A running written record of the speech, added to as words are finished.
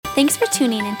Thanks for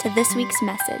tuning into this week's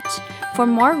message. For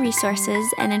more resources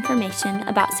and information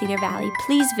about Cedar Valley,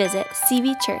 please visit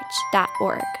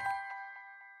cvchurch.org.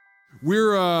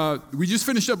 We just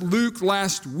finished up Luke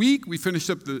last week. We finished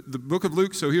up the book of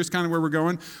Luke, so here's kind of where we're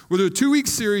going. We'll do a 2-week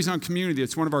series on community.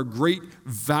 It's one of our great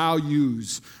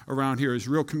values around here is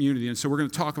real community, and so we're going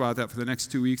to talk about that for the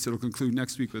next 2 weeks. It'll conclude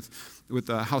next week with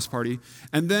the house party.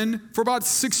 And then for about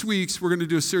 6 weeks, we're going to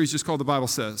do a series just called The Bible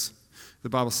Says. The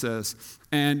Bible Says.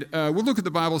 And we'll look at the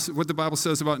Bible, what the Bible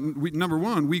says about, number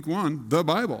one, week one, the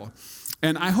Bible.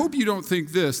 And I hope you don't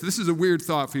think this is a weird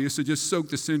thought for you, so just soak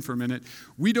this in for a minute.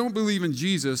 We don't believe in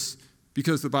Jesus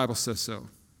because the Bible says so.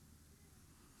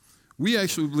 We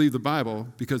actually believe the Bible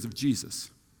because of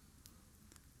Jesus.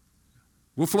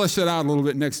 We'll flesh that out a little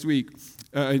bit next week,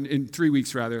 in 3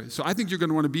 weeks rather. So I think you're going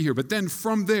to want to be here. But then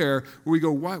from there, we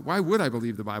go, why would I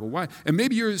believe the Bible? Why? And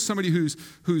maybe you're somebody who's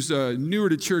newer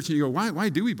to church and you go, why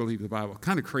do we believe the Bible?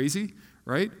 Kind of crazy,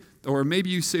 right? Or maybe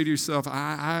you say to yourself,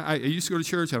 I used to go to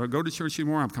church, I don't go to church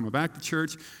anymore, I'm coming back to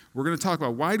church. We're going to talk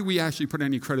about why do we actually put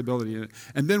any credibility in it.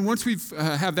 And then once we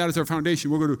have that as our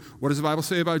foundation, we'll go to what does the Bible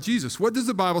say about Jesus? What does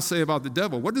the Bible say about the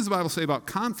devil? What does the Bible say about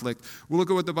conflict? We'll look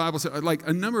at what the Bible says, like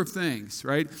a number of things,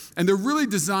 right? And they're really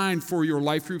designed for your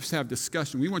life groups to have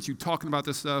discussion. We want you talking about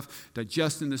this stuff,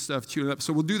 digesting this stuff, chewing it up.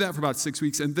 So we'll do that for about 6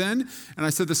 weeks. And then, and I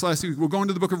said this last week, we'll go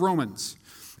into the book of Romans.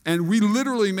 And we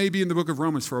literally may be in the book of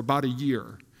Romans for about a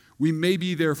year. We may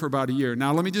be there for about a year.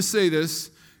 Now, let me just say this,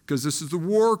 because this is the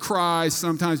war cry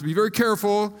sometimes. Be very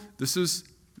careful.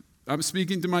 I'm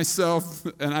speaking to myself,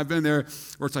 and I've been there,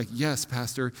 where it's like, yes,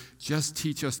 Pastor, just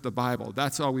teach us the Bible.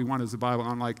 That's all we want is the Bible.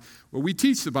 I'm like, well, we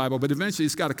teach the Bible, but eventually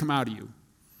it's got to come out of you,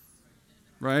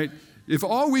 right? If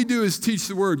all we do is teach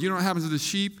the word, you know what happens to the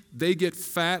sheep? They get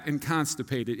fat and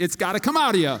constipated. It's got to come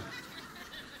out of you. I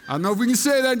don't know if we can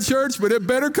say that in church, but it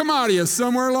better come out of you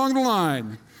somewhere along the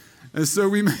line. And so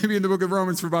we may be in the book of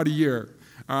Romans for about a year,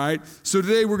 all right? So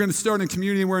today we're going to start in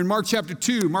community, and we're in Mark chapter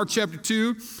 2.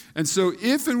 And so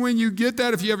if and when you get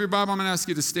that, if you have your Bible, I'm going to ask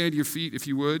you to stand to your feet, if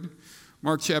you would.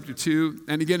 Mark chapter 2.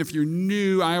 And again, if you're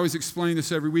new, I always explain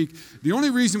this every week. The only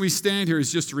reason we stand here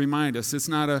is just to remind us. It's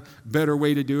not a better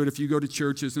way to do it. If you go to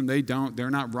churches and they don't,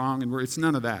 they're not wrong, and it's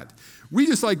none of that. We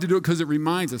just like to do it because it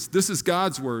reminds us. This is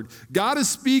God's word. God is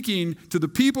speaking to the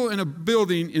people in a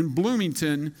building in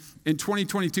Bloomington in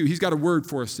 2022. He's got a word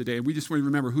for us today, and we just want to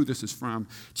remember who this is from.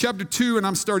 Chapter 2, and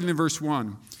I'm starting in verse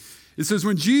 1. It says,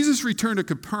 when Jesus returned to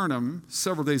Capernaum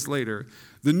several days later,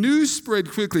 the news spread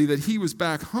quickly that he was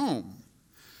back home.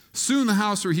 Soon the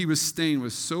house where he was staying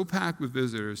was so packed with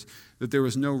visitors that there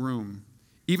was no room,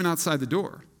 even outside the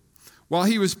door. While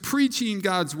he was preaching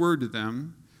God's word to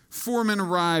them, 4 men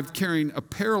arrived carrying a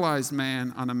paralyzed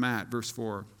man on a mat, verse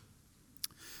 4.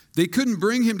 They couldn't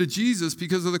bring him to Jesus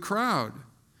because of the crowd.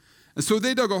 And so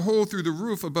they dug a hole through the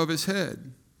roof above his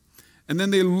head. And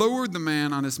then they lowered the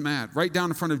man on his mat right down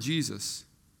in front of Jesus.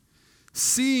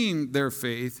 Seeing their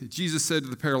faith, Jesus said to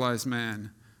the paralyzed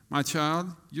man, my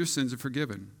child, your sins are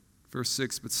forgiven. Verse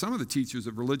 6, but some of the teachers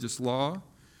of religious law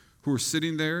who were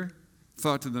sitting there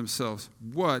thought to themselves,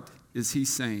 what is he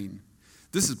saying?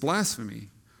 This is blasphemy.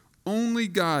 Only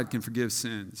God can forgive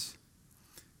sins.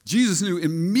 Jesus knew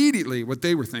immediately what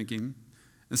they were thinking,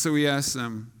 and so he asked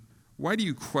them, why do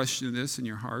you question this in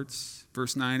your hearts?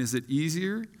 Verse 9, is it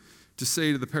easier to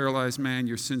say to the paralyzed man,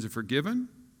 your sins are forgiven?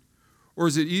 Or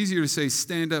is it easier to say,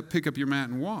 stand up, pick up your mat,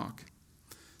 and walk?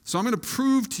 So I'm going to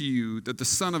prove to you that the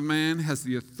Son of Man has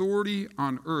the authority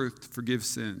on earth to forgive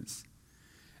sins.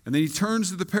 And then he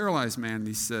turns to the paralyzed man and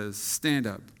he says, stand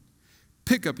up,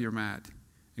 pick up your mat,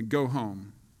 and go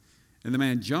home. And the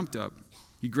man jumped up.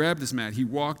 He grabbed his mat. He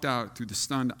walked out through the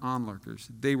stunned onlookers.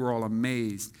 They were all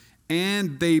amazed.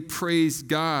 And they praised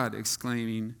God,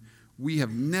 exclaiming, we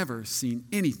have never seen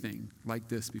anything like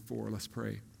this before. Let's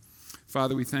pray.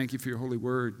 Father, we thank you for your holy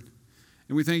word.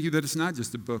 And we thank you that it's not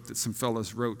just a book that some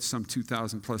fellows wrote some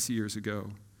 2,000 plus years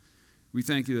ago. We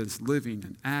thank you that it's living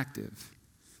and active,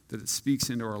 that it speaks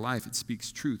into our life. It speaks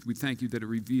truth. We thank you that it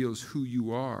reveals who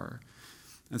you are.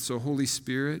 And so, Holy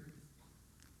Spirit,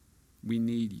 we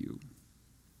need you.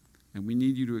 And we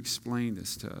need you to explain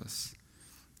this to us.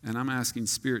 And I'm asking,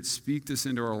 Spirit, speak this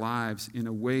into our lives in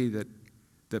a way that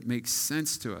makes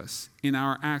sense to us in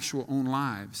our actual own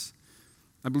lives.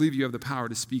 I believe you have the power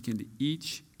to speak into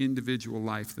each individual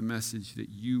life the message that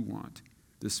you want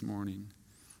this morning.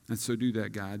 And so do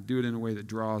that, God. Do it in a way that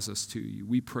draws us to you.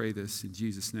 We pray this in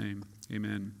Jesus' name.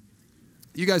 Amen.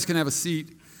 You guys can have a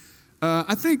seat.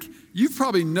 I think you've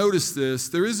probably noticed this.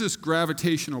 There is this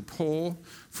gravitational pull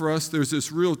for us. There's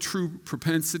this real true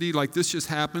propensity, like this just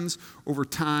happens over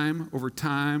time.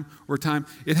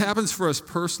 It happens for us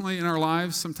personally in our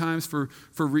lives, sometimes for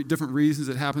different reasons.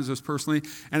 It happens to us personally.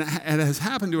 And it has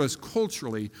happened to us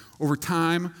culturally over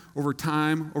time,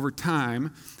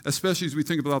 especially as we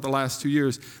think about the last 2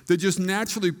 years, that just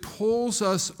naturally pulls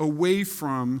us away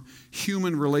from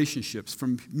human relationships,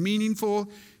 from meaningful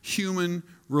human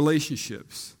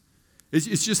relationships.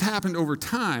 It's just happened over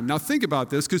time. Now think about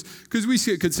this, because we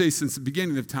could say since the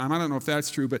beginning of time. I don't know if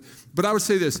that's true, but I would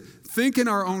say this. Think in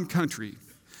our own country,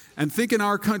 and think in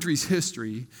our country's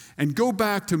history, and go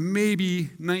back to maybe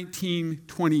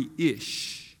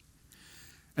 1920-ish.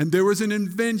 And there was an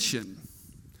invention.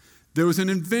 There was an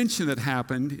invention that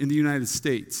happened in the United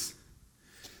States.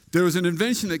 There was an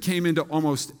invention that came into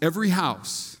almost every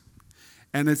house,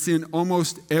 and it's in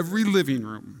almost every living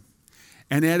room.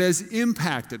 And it has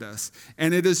impacted us,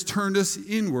 and it has turned us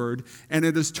inward, and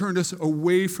it has turned us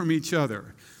away from each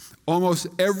other. Almost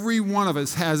every one of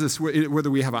us has this, whether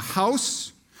we have a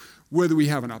house, whether we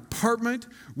have an apartment,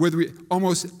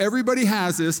 almost everybody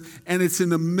has this, and it's in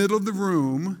the middle of the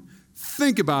room.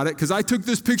 Think about it, because I took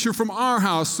this picture from our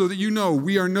house so that you know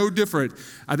we are no different.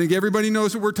 I think everybody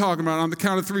knows what we're talking about. On the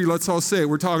count of 3, let's all say it.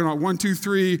 We're talking about 1, 2,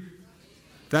 3.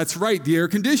 That's right, the air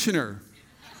conditioner.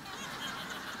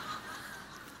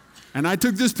 And I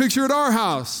took this picture at our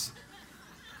house.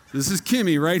 This is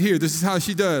Kimmy right here. This is how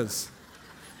she does.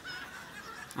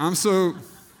 I'm so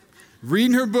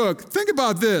reading her book. Think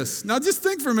about this. Now just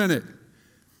think for a minute.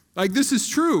 Like this is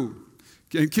true.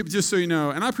 And Kim, just so you know,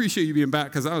 and I appreciate you being back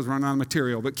because I was running out of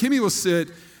material, but Kimmy will sit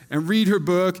and read her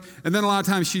book, and then a lot of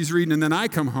times she's reading, and then I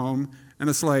come home, and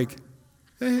it's like,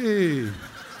 hey,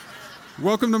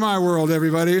 welcome to my world,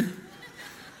 everybody.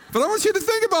 But I want you to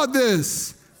think about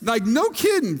this. Like, no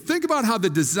kidding. Think about how the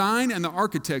design and the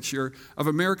architecture of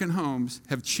American homes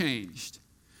have changed.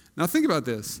 Now, think about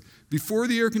this. Before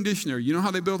the air conditioner, you know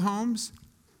how they built homes?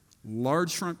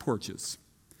 Large front porches.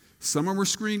 Some of them were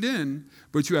screened in,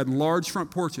 but you had large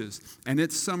front porches. And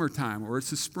it's summertime, or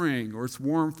it's the spring, or it's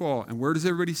warm fall. And where does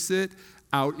everybody sit?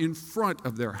 Out in front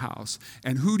of their house.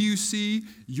 And who do you see?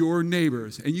 Your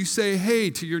neighbors. And you say hey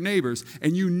to your neighbors,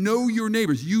 and you know your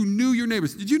neighbors. You knew your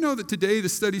neighbors. Did you know that today the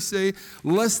studies say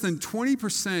less than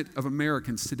 20% of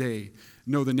Americans today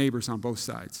know the neighbors on both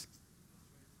sides?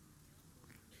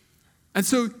 And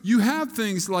so you have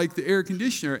things like the air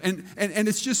conditioner, and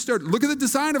it's just started. Look at the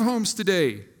design of homes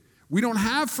today. We don't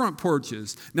have front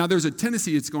porches. Now, there's a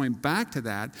tendency it's going back to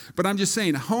that, but I'm just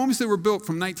saying, homes that were built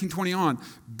from 1920 on,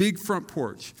 big front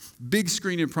porch, big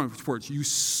screen in front porch. You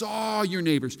saw your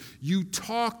neighbors. You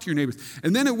talked to your neighbors.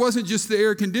 And then it wasn't just the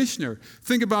air conditioner.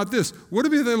 Think about this. What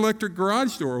about the electric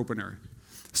garage door opener?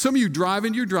 Some of you drive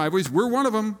into your driveways. We're one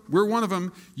of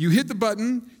them. You hit the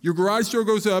button. Your garage door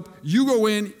goes up. You go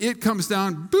in. It comes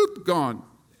down. Boop, gone.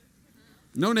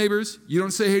 No neighbors. You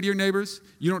don't say hey to your neighbors.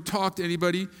 You don't talk to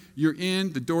anybody. You're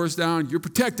in, the door's down. You're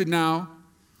protected now.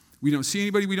 We don't see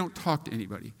anybody. We don't talk to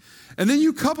anybody. And then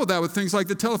you couple that with things like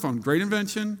the telephone. Great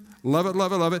invention. Love it,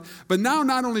 love it, love it. But now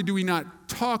not only do we not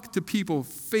talk to people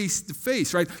face to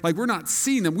face, right? Like we're not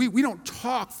seeing them. We don't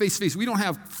talk face to face. We don't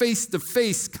have face to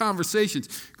face conversations.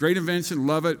 Great invention.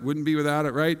 Love it. Wouldn't be without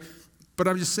it, right? But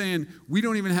I'm just saying, we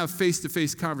don't even have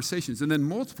face-to-face conversations. And then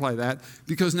multiply that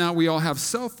because now we all have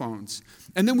cell phones.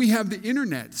 And then we have the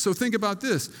internet. So think about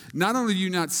this. Not only do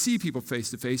you not see people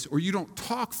face-to-face, or you don't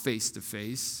talk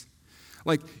face-to-face,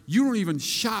 like you don't even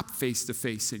shop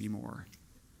face-to-face anymore.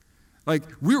 Like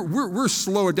we're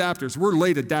slow adapters. We're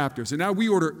late adapters. And now we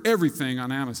order everything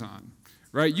on Amazon.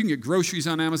 Right? You can get groceries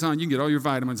on Amazon. You can get all your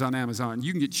vitamins on Amazon.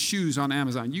 You can get shoes on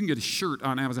Amazon. You can get a shirt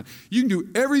on Amazon. You can do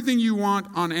everything you want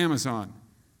on Amazon.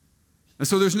 And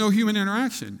so there's no human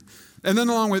interaction. And then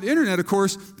along with internet, of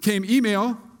course, came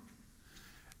email.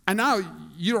 And now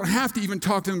you don't have to even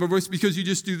talk to them by voice because you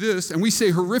just do this. And we say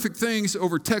horrific things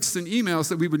over texts and emails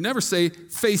that we would never say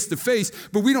face-to-face.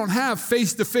 But we don't have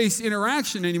face-to-face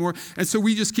interaction anymore. And so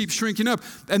we just keep shrinking up.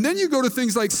 And then you go to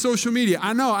things like social media.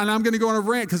 I know, and I'm going to go on a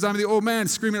rant because I'm the old man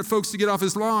screaming at folks to get off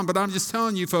his lawn. But I'm just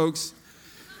telling you, folks,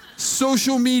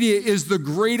 social media is the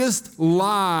greatest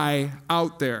lie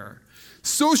out there.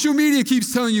 Social media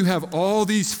keeps telling you have all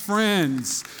these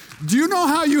friends. Do you know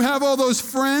how you have all those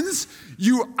friends?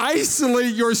 You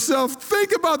isolate yourself.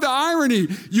 Think about the irony.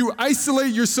 You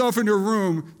isolate yourself into a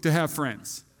room to have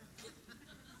friends.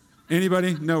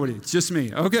 Anybody? Nobody. It's just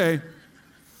me. Okay.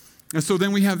 And so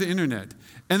then we have the internet.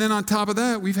 And then on top of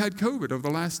that, we've had COVID over the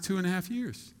last 2.5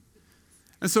 years.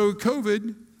 And so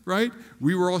COVID, right?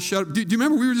 We were all shut up. Do you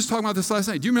remember, we were just talking about this last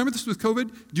night. Do you remember this with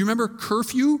COVID? Do you remember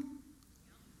curfew?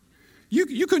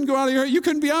 You couldn't go out of here. You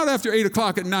couldn't be out after 8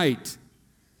 o'clock at night.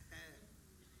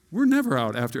 We're never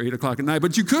out after 8 o'clock at night,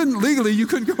 but you couldn't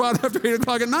go out after 8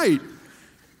 o'clock at night.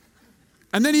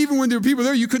 And then even when there were people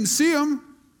there, you couldn't see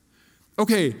them.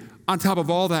 Okay, on top of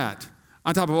all that,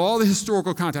 on top of all the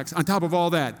historical context, on top of all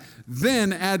that,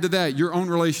 then add to that your own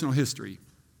relational history.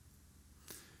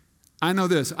 I know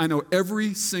this. I know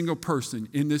every single person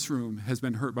in this room has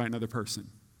been hurt by another person.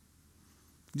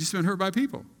 You've just been hurt by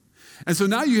people. And so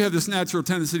now you have this natural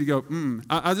tendency to go,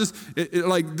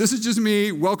 this is just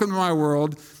me, welcome to my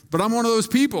world, but I'm one of those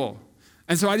people.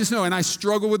 And so I just know, and I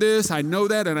struggle with this, I know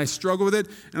that, and I struggle with it,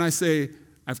 and I say,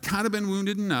 I've kind of been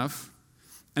wounded enough,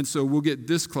 and so we'll get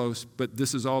this close, but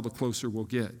this is all the closer we'll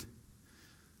get.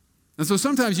 And so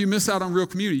sometimes you miss out on real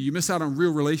community. You miss out on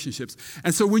real relationships.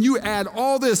 And so when you add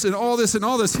all this and all this and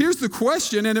all this, here's the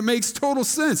question, and it makes total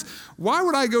sense. Why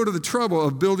would I go to the trouble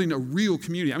of building a real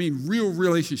community? I mean, real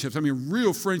relationships. I mean,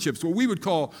 real friendships, what we would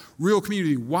call real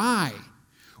community. Why?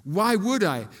 Why would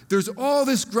I? There's all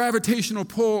this gravitational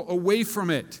pull away from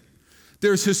it.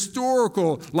 There's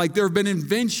historical, like there have been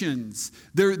inventions.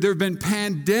 There have been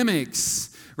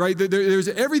pandemics, right? There's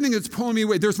everything that's pulling me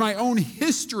away. There's my own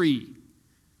history.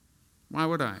 Why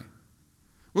would I?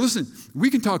 Well, listen,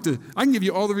 I can give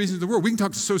you all the reasons in the world. We can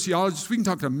talk to sociologists. We can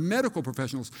talk to medical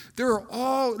professionals.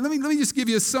 Let me just give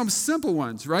you some simple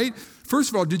ones, right? First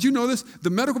of all, did you know this? The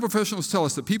medical professionals tell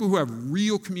us that people who have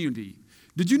real community,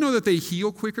 did you know that they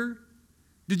heal quicker?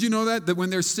 Did you know that when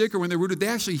they're sick or when they're wounded, they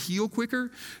actually heal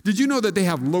quicker? Did you know that they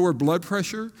have lower blood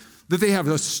pressure? That they have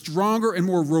a stronger and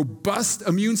more robust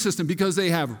immune system because they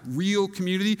have real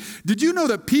community? Did you know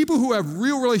that people who have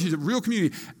real relationship, real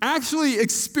community, actually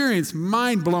experience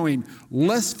mind-blowing,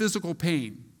 less physical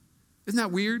pain? Isn't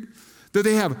that weird? That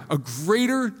they have a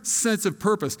greater sense of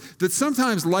purpose. That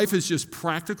sometimes life is just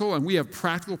practical and we have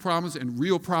practical problems and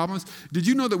real problems. Did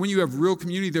you know that when you have real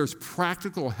community, there's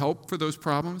practical help for those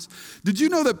problems? Did you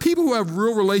know that people who have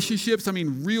real relationships,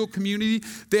 real community,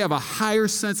 they have a higher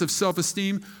sense of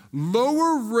self-esteem,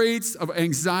 lower rates of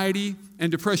anxiety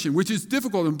and depression, which is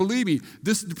difficult. And believe me,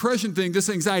 this depression thing, this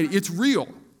anxiety, it's real.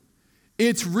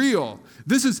 It's real.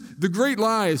 This is the great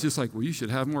lie is just like, well, you should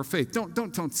have more faith.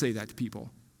 Don't say that to people.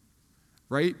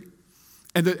 Right?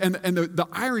 And the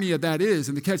irony of that is,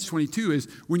 and the catch-22 is,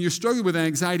 when you're struggling with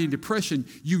anxiety and depression,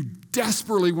 you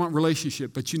desperately want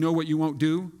relationship, but you know what you won't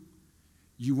do?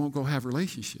 You won't go have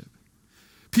relationship.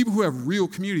 People who have real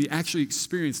community actually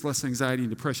experience less anxiety and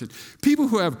depression. People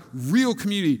who have real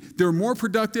community, they're more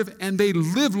productive and they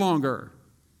live longer.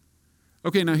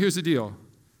 Okay, now here's the deal.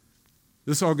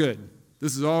 This is all good.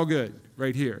 This is all good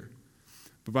right here.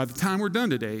 But by the time we're done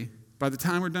today,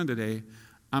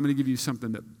 I'm going to give you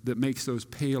something that makes those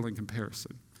pale in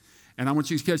comparison. And I want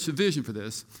you to catch the vision for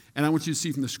this, and I want you to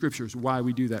see from the scriptures why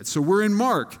we do that. So we're in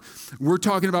Mark. We're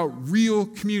talking about real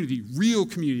community, real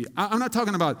community. I'm not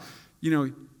talking about,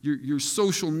 your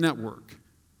social network,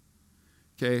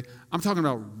 okay? I'm talking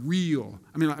about real.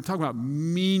 I'm talking about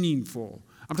meaningful.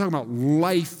 I'm talking about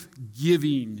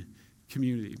life-giving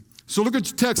community. So look at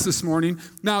your text this morning.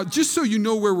 Now, just so you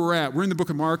know where we're at, we're in the book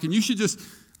of Mark, and you should just...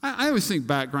 I always think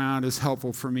background is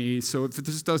helpful for me, so if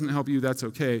this doesn't help you, that's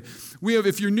okay.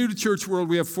 If you're new to church world,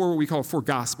 we have what we call four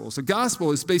gospels. A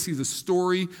gospel is basically the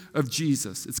story of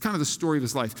Jesus. It's kind of the story of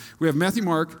his life. We have Matthew,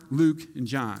 Mark, Luke, and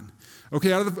John.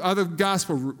 Okay, out of the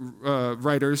gospel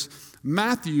writers,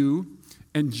 Matthew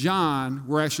and John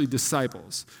were actually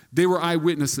disciples. They were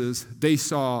eyewitnesses. They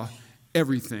saw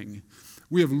everything.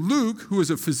 We have Luke, who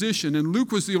was a physician, and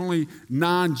Luke was the only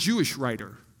non-Jewish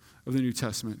writer of the New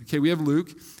Testament. Okay, we have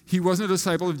Luke. He wasn't a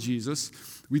disciple of Jesus.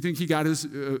 We think he got his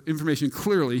information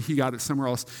clearly. He got it somewhere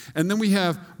else. And then we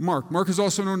have Mark. Mark is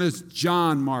also known as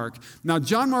John Mark. Now,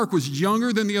 John Mark was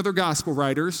younger than the other gospel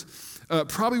writers,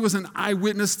 probably was an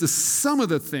eyewitness to some of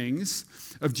the things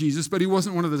of Jesus, but he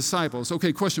wasn't one of the disciples.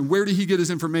 Okay, question, where did he get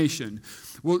his information?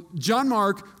 Well, John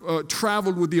Mark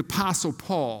traveled with the Apostle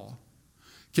Paul.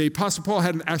 Okay, Apostle Paul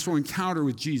had an actual encounter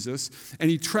with Jesus, and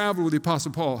he traveled with the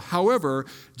Apostle Paul. However,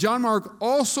 John Mark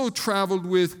also traveled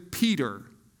with Peter.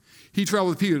 He traveled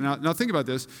with Peter. Now think about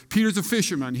this. Peter's a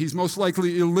fisherman. He's most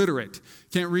likely illiterate.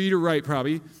 Can't read or write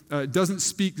probably. Doesn't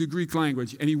speak the Greek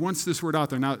language, and he wants this word out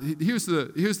there. Now, here's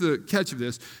the catch of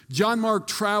this. John Mark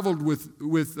traveled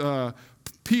with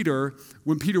Peter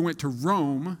when Peter went to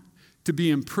Rome to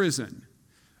be in prison.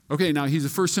 Okay, now he's a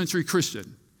first century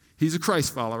Christian. He's a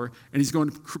Christ follower, and he's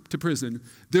going to prison.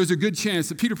 There's a good chance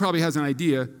that Peter probably has an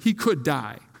idea he could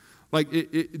die. Like,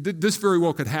 this very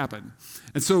well could happen.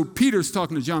 And so Peter's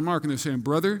talking to John Mark, and they're saying,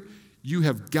 brother, you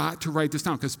have got to write this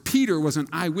down, because Peter was an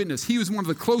eyewitness. He was one of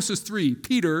the closest three.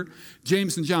 Peter,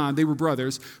 James, and John, they were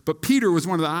brothers, but Peter was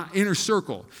one of the inner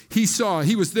circle. He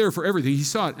was there for everything. He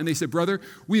saw it, and they said, brother,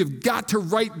 we have got to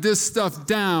write this stuff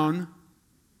down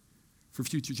for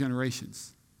future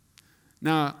generations.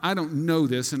 Now, I don't know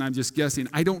this, and I'm just guessing.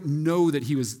 I don't know that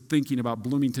he was thinking about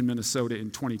Bloomington, Minnesota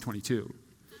in 2022.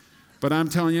 But I'm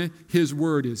telling you, his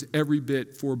word is every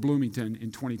bit for Bloomington in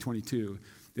 2022.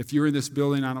 If you're in this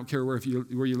building, I don't care where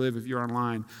you live, if you're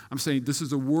online, I'm saying this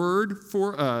is a word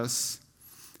for us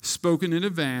spoken in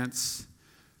advance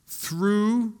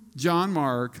through John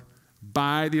Mark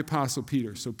by the Apostle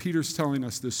Peter. So Peter's telling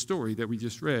us this story that we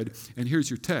just read, and here's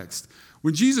your text.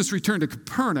 When Jesus returned to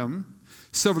Capernaum,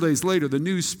 several days later, the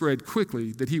news spread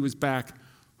quickly that he was back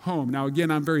home. Now, again,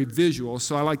 I'm very visual,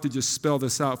 so I like to just spell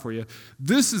this out for you.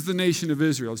 This is the nation of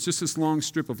Israel. It's just this long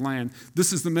strip of land.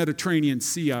 This is the Mediterranean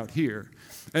Sea out here.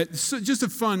 So just a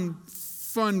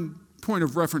fun point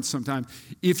of reference sometimes.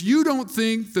 If you don't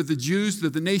think that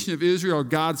the nation of Israel are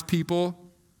God's people,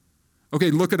 okay,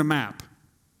 look at a map.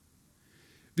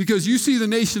 Because you see the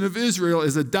nation of Israel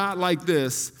as a dot like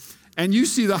this, and you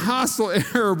see the hostile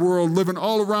Arab world living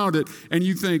all around it, and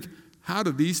you think, how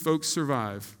do these folks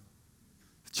survive?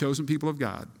 The chosen people of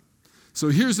God. So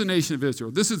here's the nation of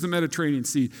Israel. This is the Mediterranean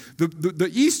Sea. The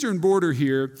eastern border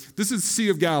here, this is the Sea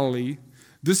of Galilee.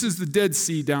 This is the Dead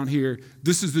Sea down here.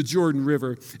 This is the Jordan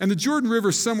River. And the Jordan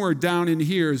River somewhere down in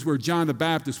here is where John the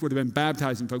Baptist would have been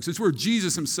baptizing folks. It's where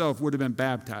Jesus himself would have been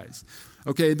baptized.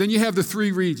 Okay, then you have the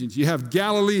three regions. You have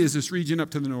Galilee as this region up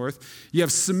to the north. You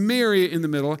have Samaria in the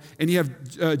middle. And you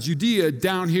have Judea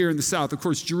down here in the south. Of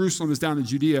course, Jerusalem is down in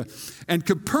Judea. And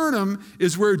Capernaum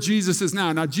is where Jesus is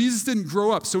now. Now, Jesus didn't grow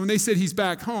up. So when they said he's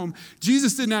back home,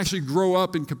 Jesus didn't actually grow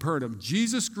up in Capernaum.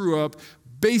 Jesus grew up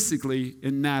basically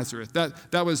in Nazareth.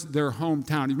 That was their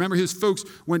hometown. You remember his folks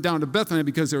went down to Bethlehem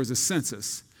because there was a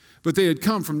census, but they had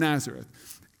come from Nazareth.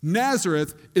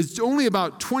 Nazareth is only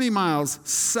about 20 miles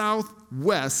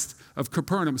southwest of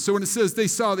Capernaum. So when it says they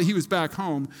saw that he was back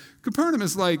home, Capernaum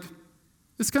is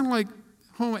it's kind of like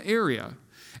home area.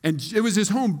 And it was his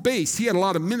home base. He had a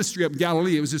lot of ministry up in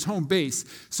Galilee. It was his home base.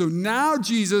 So now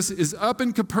Jesus is up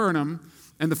in Capernaum,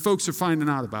 and the folks are finding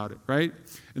out about it, right?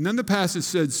 And then the passage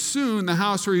said, soon the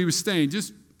house where he was staying,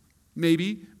 just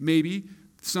maybe,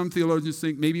 some theologians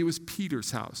think maybe it was Peter's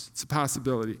house. It's a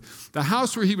possibility. The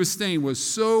house where he was staying was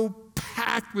so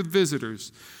packed with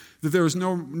visitors that there was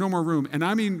no more room. And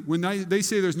I mean, when they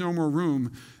say there's no more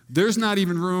room, there's not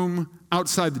even room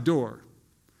outside the door.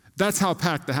 That's how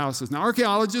packed the house is. Now,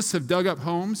 archaeologists have dug up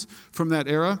homes from that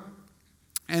era.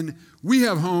 And we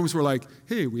have homes where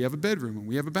hey, we have a bedroom and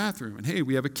we have a bathroom and hey,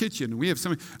 we have a kitchen and we have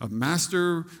a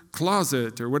master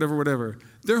closet or whatever.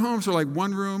 Their homes were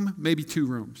one room, maybe two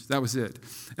rooms. That was it.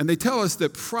 And they tell us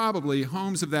that probably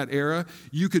homes of that era,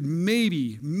 you could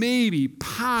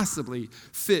possibly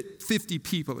fit 50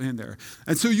 people in there.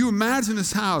 And so you imagine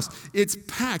this house, it's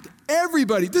packed.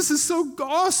 Everybody, this is so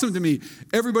awesome to me.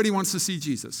 Everybody wants to see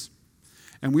Jesus.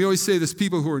 And we always say this,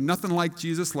 people who are nothing like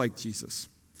Jesus.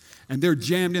 And they're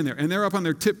jammed in there. And they're up on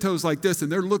their tiptoes like this.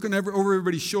 And they're looking over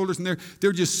everybody's shoulders. And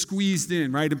they're just squeezed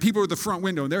in, right? And people are at the front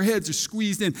window. And their heads are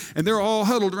squeezed in. And they're all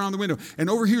huddled around the window. And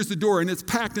over here's the door. And it's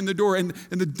packed in the door. And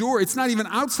the door, it's not even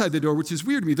outside the door, which is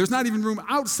weird to me. There's not even room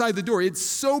outside the door. It's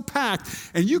so packed.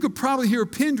 And you could probably hear a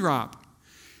pin drop.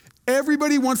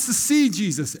 Everybody wants to see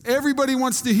Jesus. Everybody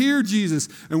wants to hear Jesus.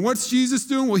 And what's Jesus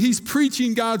doing? Well, he's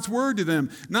preaching God's word to them.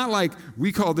 Not like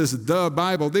we call this the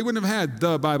Bible. They wouldn't have had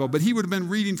the Bible, but he would have been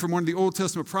reading from one of the Old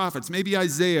Testament prophets, maybe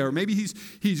Isaiah, or maybe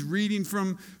he's reading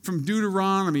from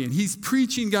Deuteronomy, and he's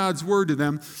preaching God's word to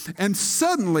them. And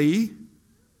suddenly,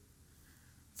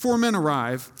 4 men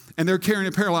arrive, and they're carrying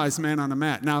a paralyzed man on a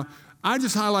mat. Now, I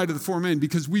just highlighted the 4 men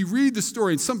because we read the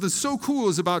story and something so cool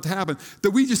is about to happen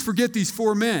that we just forget these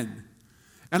 4 men.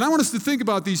 And I want us to think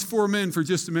about these 4 men for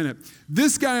just a minute.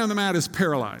 This guy on the mat is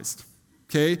paralyzed,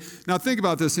 okay? Now think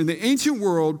about this. In the ancient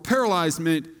world, paralyzed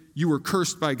meant you were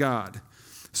cursed by God.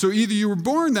 So either you were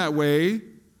born that way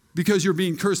because you're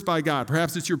being cursed by God.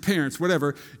 Perhaps it's your parents,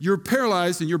 whatever. You're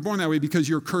paralyzed and you're born that way because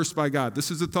you're cursed by God.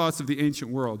 This is the thoughts of the ancient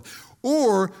world.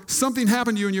 Or something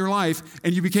happened to you in your life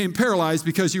and you became paralyzed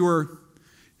because you were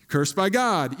cursed by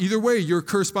God. Either way, you're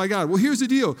cursed by God. Well, here's the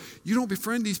deal. You don't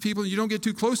befriend these people and you don't get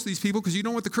too close to these people because you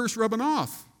don't want the curse rubbing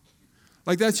off.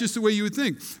 That's just the way you would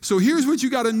think. So here's what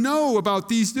you got to know about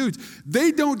these dudes.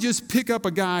 They don't just pick up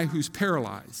a guy who's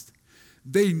paralyzed.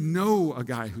 They know a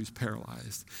guy who's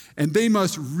paralyzed. And they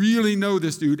must really know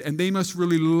this dude, and they must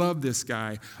really love this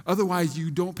guy. Otherwise,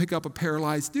 you don't pick up a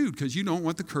paralyzed dude because you don't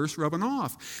want the curse rubbing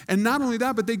off. And not only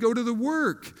that, but they go to the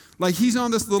work. Like he's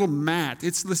on this little mat.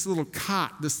 It's this little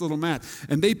cot, this little mat.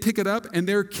 And they pick it up, and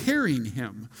they're carrying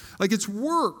him. Like it's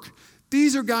work.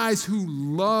 These are guys who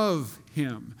love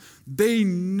him. They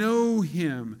know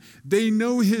him. They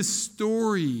know his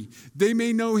story. They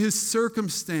may know his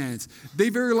circumstance. They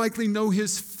very likely know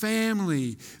his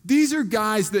family. These are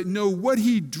guys that know what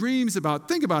he dreams about.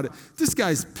 Think about it. This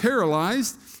guy's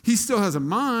paralyzed. He still has a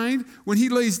mind. When he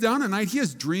lays down at night, he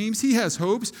has dreams. He has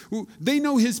hopes. They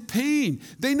know his pain.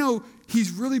 They know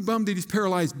he's really bummed that he's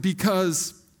paralyzed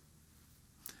because...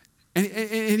 And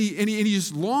he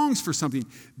just longs for something.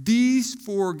 These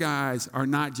 4 guys are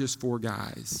not just 4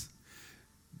 guys.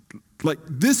 Like,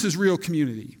 this is real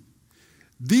community.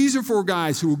 These are 4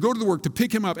 guys who will go to the work to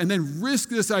pick him up and then risk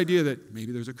this idea that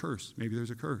maybe there's a curse. Maybe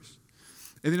there's a curse.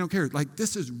 And they don't care. Like,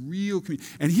 this is real community.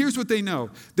 And here's what they know.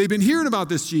 They've been hearing about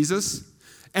this Jesus.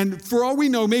 And for all we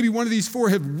know, maybe one of these 4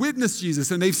 have witnessed Jesus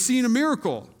and they've seen a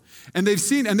miracle. And they're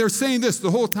saying this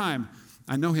the whole time.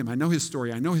 I know him. I know his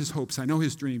story. I know his hopes. I know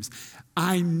his dreams.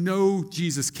 I know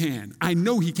Jesus can. I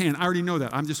know he can. I already know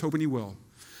that. I'm just hoping he will.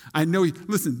 I know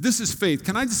listen, this is faith.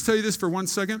 Can I just tell you this for 1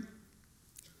 second?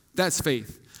 That's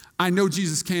faith. I know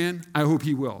Jesus can. I hope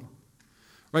he will.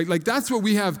 Right? Like that's what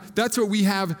we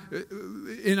have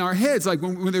in our heads. Like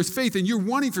when there's faith and you're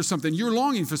wanting for something, you're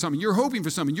longing for something, you're hoping for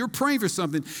something, you're praying for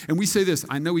something, and we say this,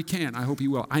 I know he can, I hope he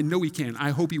will. I know he can, I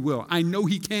hope he will. I know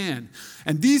he can.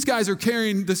 And these guys are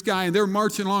carrying this guy and they're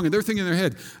marching along and they're thinking in their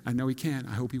head, I know he can,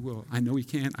 I hope he will. I know he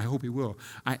can, I hope he will.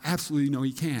 I absolutely know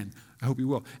he can. I hope he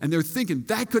will. And they're thinking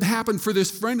that could happen for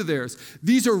this friend of theirs.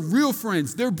 These are real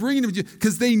friends. They're bringing him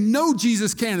because they know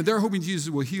Jesus can and they're hoping Jesus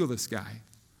will heal this guy.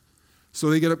 So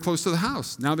they get up close to the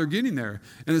house. Now they're getting there.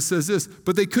 And it says this,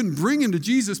 but they couldn't bring him to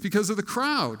Jesus because of the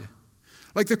crowd.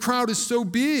 Like the crowd is so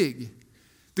big.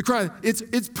 The crowd,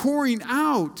 it's pouring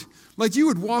out. Like you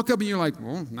would walk up and you're like,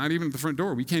 well, not even at the front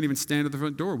door. We can't even stand at the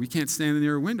front door. We can't stand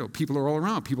near a window. People are all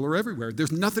around. People are everywhere.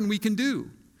 There's nothing we can do.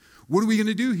 What are we going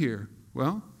to do here?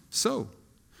 Well, so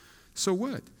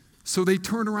what? So they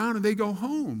turn around and they go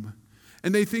home.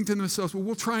 And they think to themselves, well,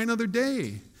 we'll try another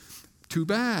day. Too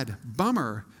bad.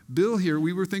 Bummer. Bill here,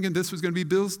 we were thinking this was going to be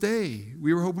Bill's day.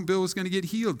 We were hoping Bill was going to get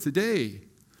healed today.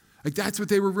 Like that's what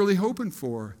they were really hoping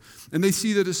for. And they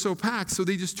see that it's so packed, so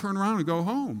they just turn around and go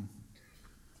home.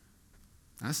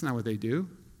 That's not what they do.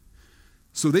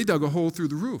 So they dug a hole through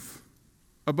the roof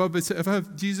above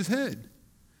Jesus' head.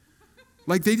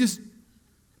 Like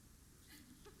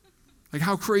like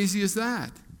how crazy is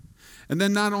that? And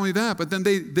then not only that, but then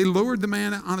they lowered the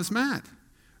man on his mat.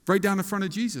 Right down in front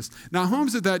of Jesus. Now,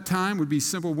 homes at that time would be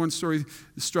simple one-story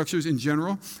structures in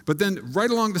general, but then right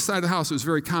along the side of the house, it was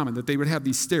very common that they would have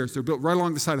these stairs. They're built right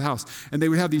along the side of the house, and they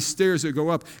would have these stairs that go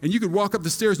up, and you could walk up the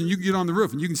stairs, and you could get on the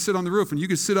roof, and you can sit on the roof, and you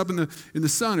could sit up in the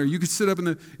sun, or you could sit up in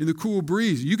the cool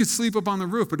breeze. You could sleep up on the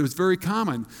roof, but it was very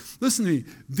common. Listen to me.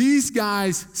 These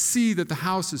guys see that the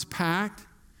house is packed.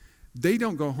 They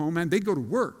don't go home, man. They go to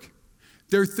work.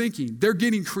 They're thinking. They're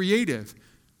getting creative.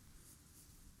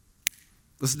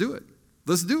 Let's do it.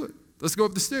 Let's do it. Let's go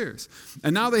up the stairs.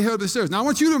 And now they head up the stairs. Now I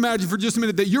want you to imagine for just a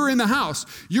minute that you're in the house.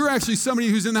 You're actually somebody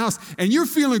who's in the house, and you're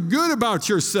feeling good about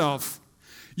yourself.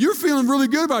 You're feeling really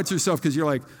good about yourself because you're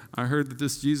like, I heard that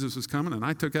this Jesus was coming, and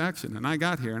I took action, and I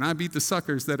got here, and I beat the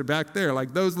suckers that are back there.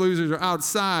 Like those losers are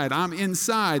outside. I'm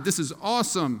inside. This is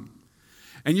awesome.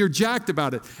 And you're jacked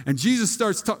about it. And Jesus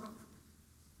starts talking.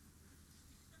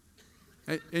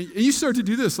 And you start to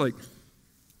do this like,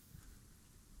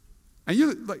 and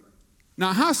you're like,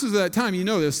 now houses at that time, you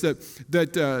know this,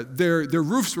 that their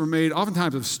roofs were made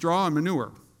oftentimes of straw and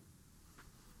manure.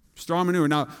 Straw and manure.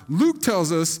 Now, Luke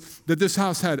tells us that this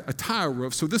house had a tile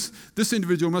roof, so this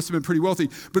individual must have been pretty wealthy.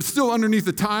 But still underneath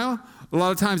the tile, a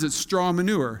lot of times it's straw and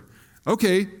manure.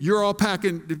 Okay, you're all packed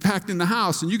in the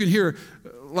house, and you can hear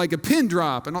like a pin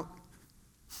drop, and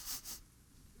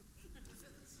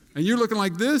you're looking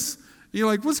like this. You're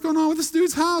like, what's going on with this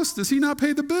dude's house? Does he not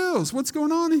pay the bills? What's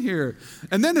going on in here?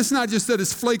 And then it's not just that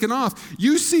it's flaking off.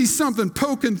 You see something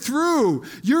poking through.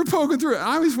 You're poking through.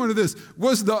 I always wondered this.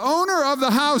 Was the owner of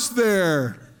the house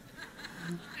there?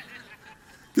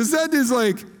 Because that is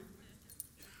like,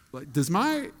 does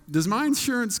my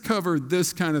insurance cover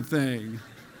this kind of thing?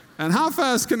 And how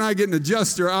fast can I get an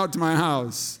adjuster out to my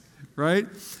house? Right?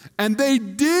 And they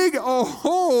dig a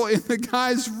hole in the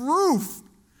guy's roof.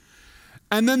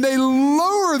 And then they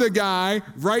lower the guy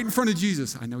right in front of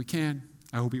Jesus. I know he can.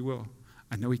 I hope he will.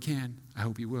 I know he can. I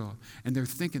hope he will. And they're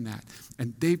thinking that.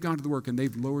 And they've gone to the work and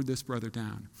they've lowered this brother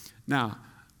down. Now,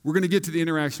 we're going to get to the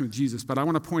interaction with Jesus, but I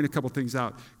want to point a couple things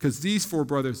out because these 4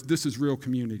 brothers, this is real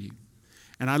community.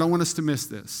 And I don't want us to miss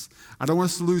this. I don't want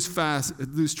us to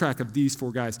lose track of these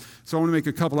 4 guys. So I want to make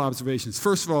a couple observations.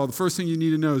 First of all, the first thing you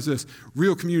need to know is this.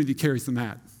 Real community carries the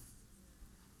mat.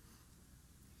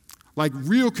 Like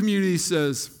real community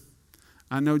says,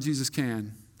 I know Jesus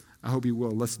can. I hope he will.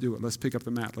 Let's do it. Let's pick up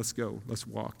the mat. Let's go. Let's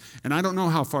walk. And I don't know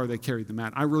how far they carried the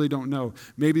mat. I really don't know.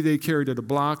 Maybe they carried it a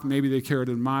block. Maybe they carried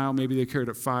it a mile. Maybe they carried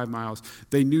it 5 miles.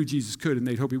 They knew Jesus could, and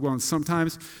they'd hope he will. And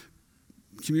sometimes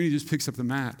community just picks up the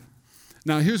mat.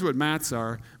 Now, here's what mats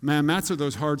are. Man, mats are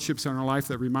those hardships in our life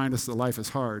that remind us that life is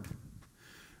hard.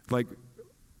 Like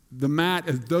the mat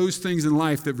is those things in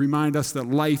life that remind us that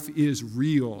life is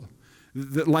real,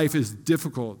 that life is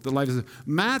difficult, that life is...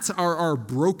 Mats are our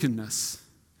brokenness.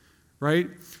 Right?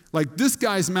 Like this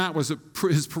guy's mat was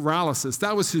his paralysis.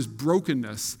 That was his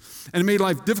brokenness. And it made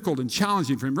life difficult and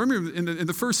challenging for him. Remember, in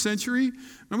the first century,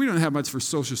 we don't have much for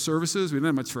social services. We didn't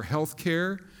have much for health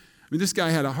care. I mean, this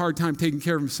guy had a hard time taking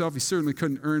care of himself. He certainly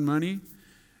couldn't earn money.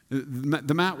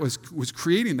 The mat was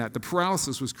creating that. The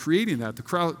paralysis was creating that. The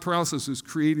paralysis was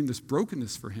creating this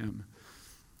brokenness for him.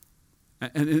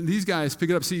 And these guys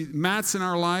pick it up. See, mats in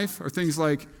our life are things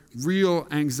like real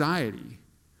anxiety.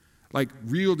 Like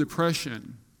real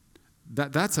depression,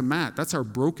 that's a mat. That's our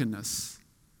brokenness,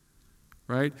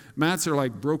 right? Mats are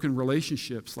like broken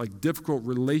relationships, like difficult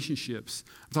relationships.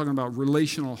 I'm talking about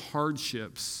relational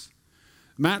hardships.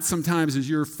 Mat sometimes is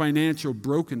your financial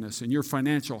brokenness and your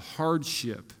financial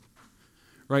hardship,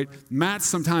 right? Mats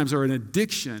sometimes are an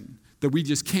addiction that we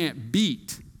just can't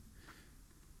beat.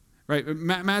 Right?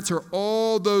 Mats are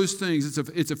all those things.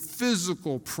 It's a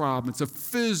physical problem. It's a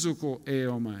physical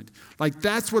ailment. Like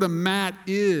that's what a mat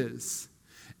is.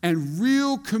 And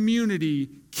real community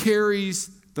carries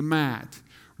the mat.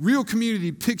 Real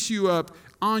community picks you up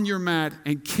on your mat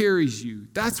and carries you.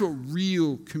 That's what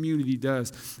real community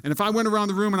does. And if I went around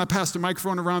the room and I passed a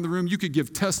microphone around the room, you could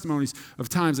give testimonies of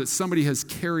times that somebody has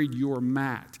carried your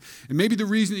mat. And maybe the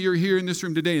reason that you're here in this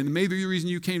room today, and maybe the reason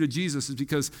you came to Jesus is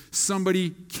because somebody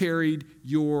carried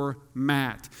your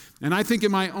mat. And I think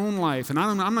in my own life, and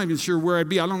I'm not even sure where I'd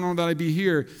be. I don't know that I'd be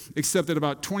here, except that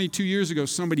about 22 years ago,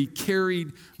 somebody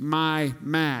carried my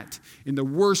mat. In the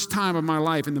worst time of my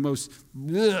life, in the most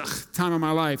time of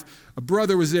my life, a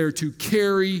brother was there to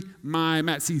carry my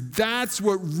mat. See, that's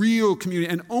what real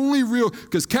community, and only real,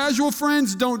 because casual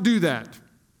friends don't do that.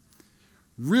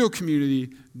 Real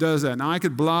community does that. Now, I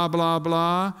could blah, blah,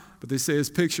 blah, but they say his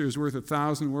picture is worth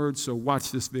 1,000 words, so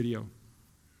watch this video.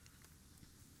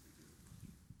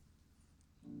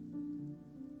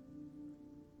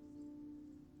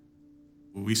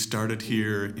 We started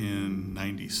here in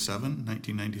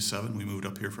 1997. We moved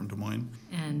up here from Des Moines.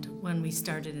 And when we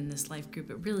started in this life group,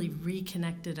 it really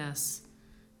reconnected us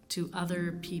to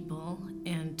other people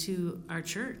and to our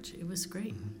church. It was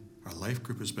great. Mm-hmm. Our life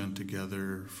group has been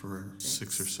together for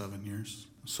 6 or 7 years.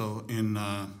 So in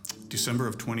December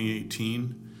of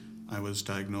 2018, I was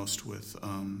diagnosed with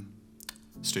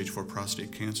stage 4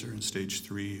 prostate cancer and stage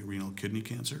 3 renal kidney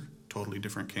cancer, totally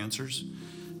different cancers.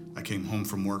 I came home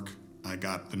from work. I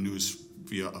got the news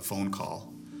via a phone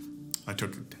call. I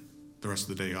took the rest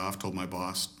of the day off, told my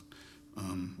boss.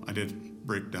 I did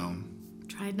break down.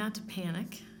 Tried not to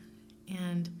panic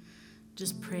and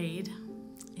just prayed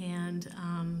and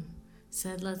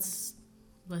said, let's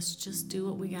just do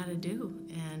what we got to do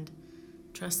and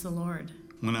trust the Lord.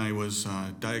 When I was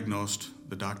diagnosed,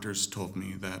 the doctors told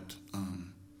me that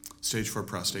stage 4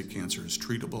 prostate cancer is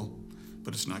treatable,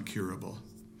 but it's not curable.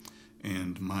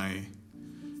 And my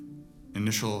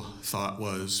initial thought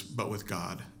was, but with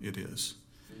God, it is.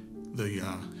 The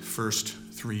first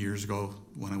 3 years ago,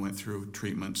 when I went through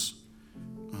treatments,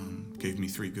 gave me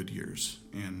 3 good years.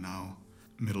 And now,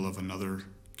 middle of another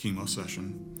chemo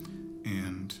session,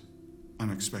 and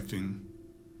I'm expecting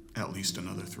at least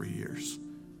another 3 years.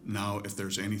 Now, if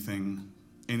there's anything,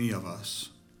 any of us,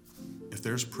 if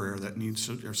there's prayer that needs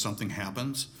to, or something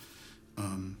happens,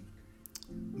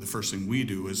 the first thing we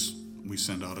do is we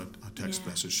send out a text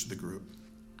message to the group.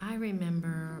 I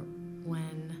remember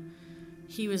when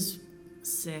he was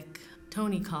sick,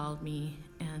 Tony called me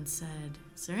and said,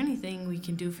 is there anything we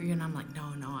can do for you? And I'm like, no,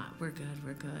 we're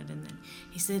good. And then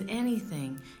he said,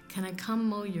 anything. Can I come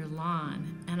mow your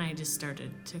lawn? And I just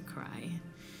started to cry.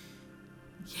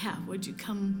 Yeah, would you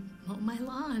come mow my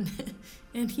lawn?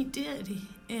 And he did.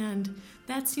 And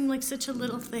that seemed like such a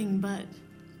little thing, but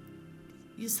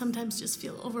you sometimes just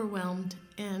feel overwhelmed.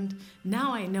 And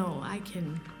now I know I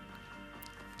can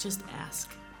just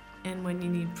ask. And when you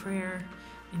need prayer,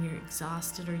 and you're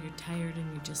exhausted or you're tired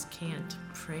and you just can't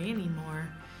pray anymore,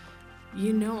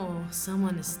 you know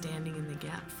someone is standing in the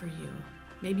gap for you.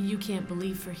 Maybe you can't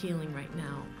believe for healing right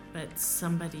now, but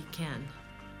somebody can.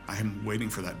 I am waiting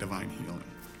for that divine healing.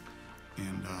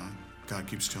 And God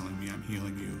keeps telling me I'm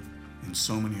healing you in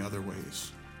so many other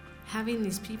ways. Having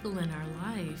these people in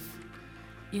our life,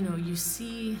 you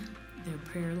see their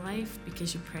prayer life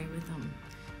because you pray with them.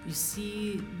 You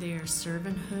see their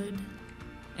servanthood,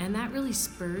 and that really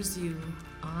spurs you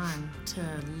on to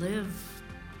live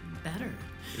better.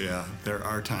 Yeah, there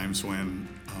are times when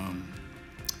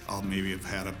I'll maybe have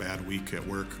had a bad week at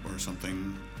work or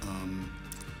something,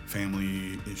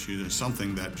 family issues or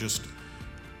something that just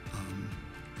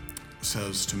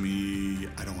says to me,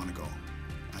 I don't want to go.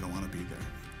 I don't want to be there.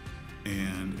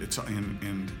 And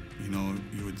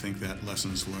you would think that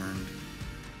lessons learned,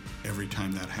 every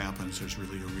time that happens, there's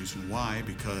really a reason why,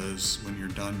 because when you're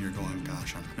done, you're going,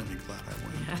 gosh, I'm really glad I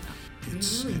went. Yeah. You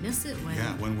really miss it when...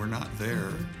 Yeah, when we're not there,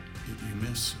 you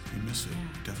miss it. Yeah.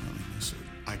 You definitely miss it.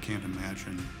 I can't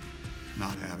imagine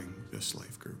not having this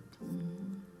life group.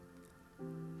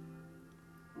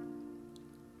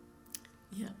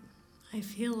 Yeah, I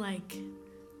feel like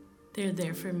they're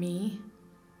there for me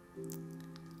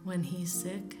when he's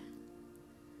sick,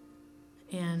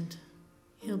 and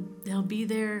they'll be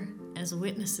there as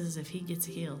witnesses if he gets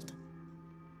healed.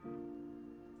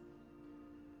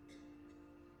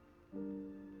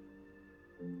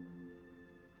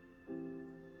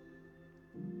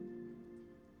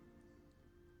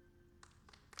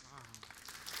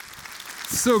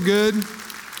 So good.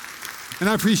 And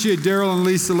I appreciate Daryl and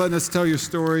Lisa letting us tell your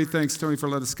story. Thanks, Tony, for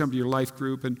letting us come to your life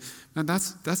group. And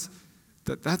that's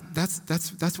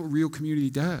what real community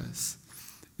does.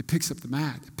 It picks up the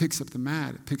mat. It picks up the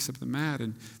mat. It picks up the mat.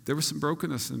 And there was some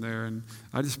brokenness in there. And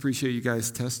I just appreciate you guys'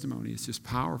 testimony. It's just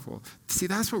powerful. See,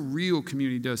 that's what real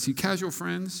community does. See, casual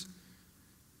friends,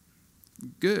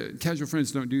 good. Casual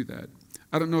friends don't do that.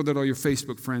 I don't know that all your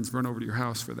Facebook friends run over to your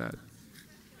house for that.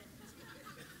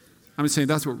 I'm just saying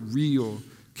that's what real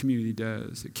community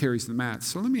does. It carries the mat.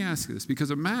 So let me ask you this,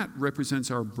 because a mat represents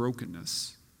our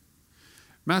brokenness.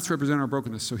 Mats represent our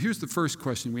brokenness. So here's the first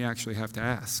question we actually have to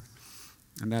ask,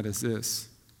 and that is this.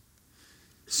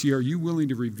 See, are you willing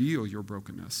to reveal your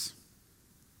brokenness?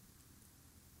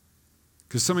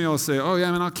 Because some of y'all say, oh, yeah,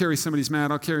 man, I'll carry somebody's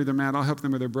mat. I'll carry their mat. I'll help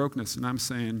them with their brokenness. And I'm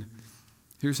saying,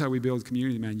 here's how we build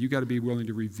community, man. You got to be willing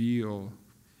to reveal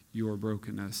your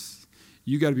brokenness.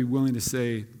 You got to be willing to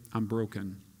say, I'm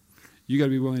broken. You got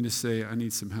to be willing to say, I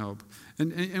need some help.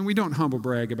 And we don't humble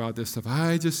brag about this stuff.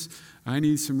 I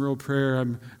need some real prayer.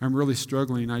 I'm really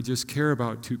struggling. I just care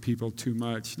about two people too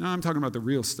much. No, I'm talking about the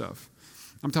real stuff.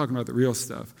 I'm talking about the real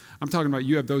stuff. I'm talking about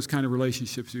you have those kind of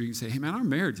relationships where you can say, hey, man, our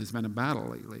marriage has been a battle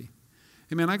lately.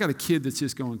 Hey, man, I got a kid that's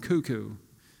just going cuckoo.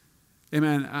 Hey,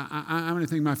 man, I'm going to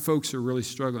think my folks are really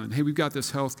struggling. Hey, we've got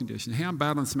this health condition. Hey, I'm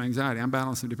battling some anxiety. I'm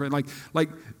battling some depression. Like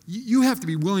you have to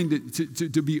be willing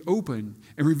to be open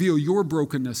and reveal your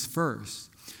brokenness first.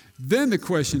 Then the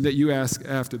question that you ask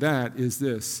after that is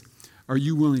this. Are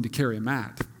you willing to carry a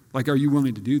mat? Like, are you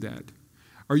willing to do that?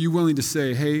 Are you willing to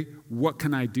say, hey, what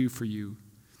can I do for you?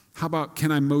 How about,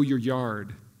 can I mow your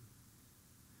yard?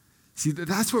 See,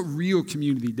 that's what real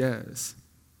community does.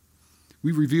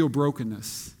 We reveal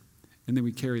brokenness. And then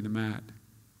we carry the mat,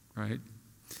 right?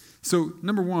 So,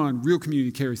 number one, real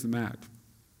community carries the mat.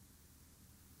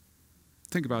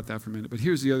 Think about that for a minute. But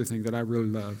here's the other thing that I really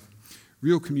love.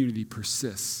 Real community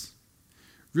persists.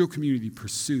 Real community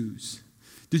pursues.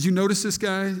 Did you notice these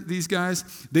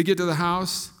guys? They get to the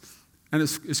house, and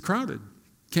it's crowded.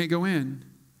 Can't go in.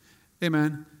 Hey,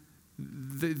 man,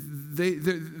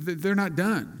 they're not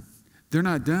done. They're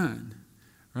not done,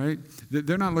 right?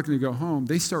 They're not looking to go home.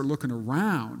 They start looking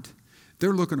around.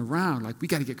 They're looking around like, we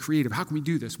got to get creative. How can we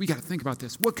do this? We got to think about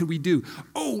this. What can we do?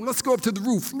 Oh, let's go up to the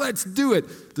roof. Let's do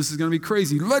it. This is going to be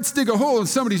crazy. Let's dig a hole in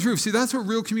somebody's roof. See, that's what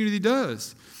real community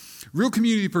does. Real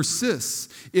community persists.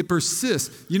 It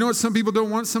persists. You know what some people don't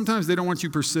want? Sometimes they don't want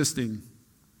you persisting.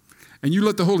 And you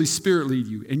let the Holy Spirit lead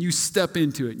you, and you step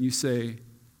into it, and you say,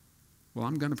 well,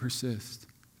 I'm going to persist.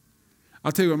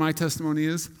 I'll tell you what my testimony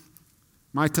is.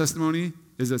 My testimony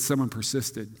is that someone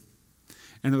persisted.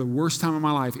 And in the worst time of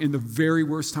my life, in the very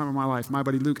worst time of my life, my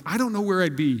buddy Luke, I don't know where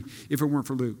I'd be if it weren't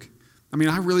for Luke. I mean,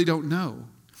 I really don't know.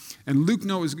 And Luke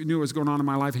knew what was going on in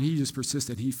my life, and he just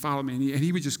persisted. He followed me, and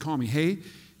he would just call me, hey, do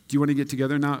you want to get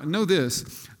together? Now, know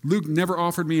this, Luke never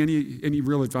offered me any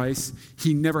real advice.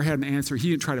 He never had an answer.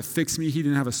 He didn't try to fix me. He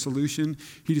didn't have a solution.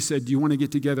 He just said, do you want to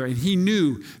get together? And he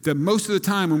knew that most of the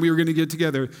time when we were going to get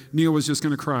together, Neil was just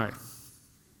going to cry.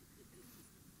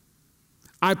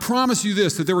 I promise you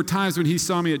this, that there were times when he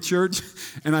saw me at church,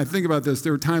 and I think about this,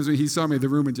 there were times when he saw me in the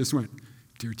room and just went,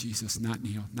 "Dear Jesus, not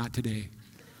Neil, not today."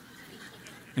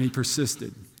 And he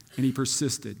persisted, and he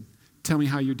persisted. "Tell me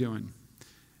how you're doing."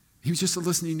 He was just a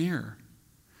listening ear.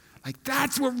 Like,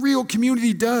 that's what real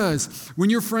community does. When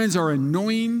your friends are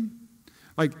annoying,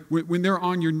 like when they're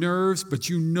on your nerves, but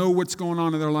you know what's going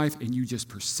on in their life, and you just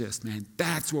persist, man.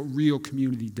 That's what real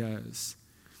community does.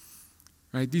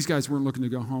 Right? These guys weren't looking to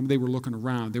go home. They were looking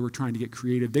around. They were trying to get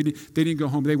creative. They didn't go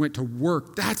home. They went to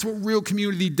work. That's what real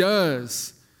community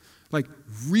does. Like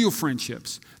real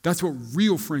friendships. That's what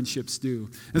real friendships do.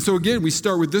 And so again, we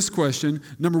start with this question.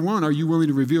 Number one, are you willing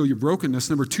to reveal your brokenness?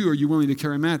 Number two, are you willing to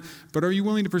carry mat? But are you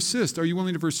willing to persist? Are you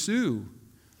willing to pursue?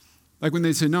 Like when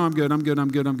they say, "No, I'm good, I'm good, I'm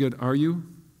good, I'm good." Are you?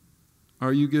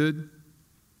 Are you good?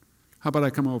 How about I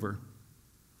come over?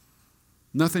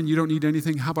 Nothing, you don't need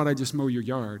anything? How about I just mow your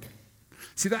yard?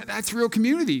 See, that's real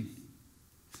community.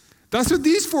 That's what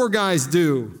these four guys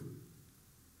do.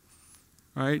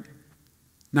 All right?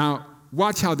 Now,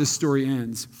 watch how this story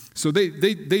ends. So they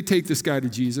take this guy to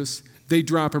Jesus. They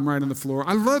drop him right on the floor.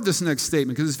 I love this next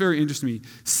statement because it's very interesting to me.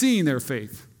 Seeing their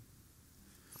faith.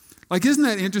 Like, isn't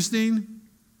that interesting?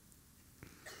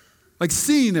 Like,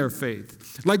 seeing their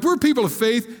faith. Like, we're people of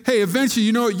faith. Hey, eventually,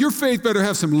 you know what? Your faith better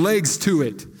have some legs to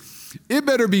it. It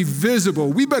better be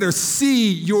visible. We better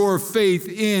see your faith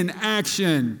in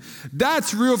action.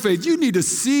 That's real faith. You need to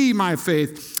see my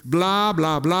faith. Blah,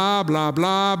 blah, blah, blah,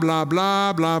 blah, blah,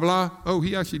 blah, blah, blah. Oh,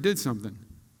 he actually did something.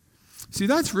 See,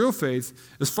 that's real faith.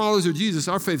 As followers of Jesus,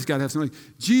 our faith's got to have something.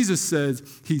 Jesus says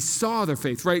he saw their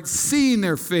faith, right? Seeing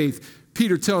their faith.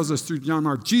 Peter tells us through John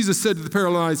Mark, Jesus said to the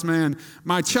paralyzed man,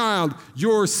 "My child,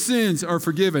 your sins are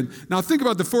forgiven." Now think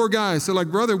about the four guys. They're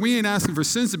like, "Brother, we ain't asking for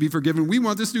sins to be forgiven. We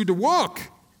want this dude to walk.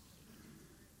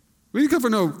 We didn't come for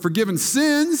no forgiven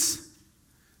sins.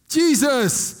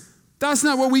 Jesus, that's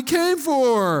not what we came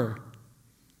for."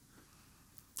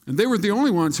 And they were the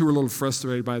only ones who were a little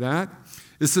frustrated by that.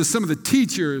 It says some of the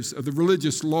teachers of the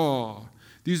religious law,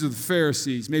 these are the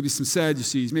Pharisees, maybe some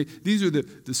Sadducees. These are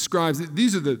the scribes.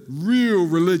 These are the real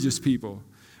religious people,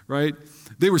 right?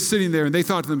 They were sitting there and they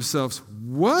thought to themselves,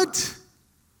 what?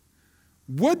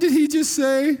 What did he just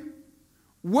say?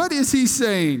 What is he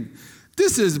saying?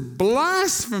 This is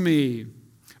blasphemy.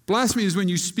 Blasphemy is when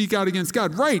you speak out against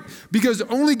God. Right, because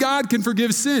only God can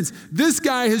forgive sins. This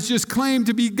guy has just claimed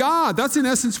to be God. That's in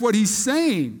essence what he's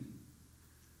saying.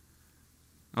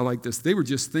 I like this. They were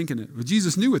just thinking it. Well,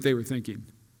 Jesus knew what they were thinking.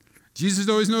 Jesus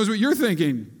always knows what you're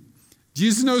thinking.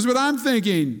 Jesus knows what I'm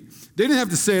thinking. They didn't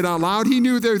have to say it out loud. He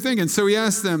knew what they were thinking. So he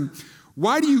asked them,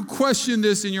 "Why do you question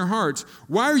this in your hearts?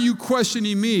 Why are you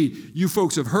questioning me? You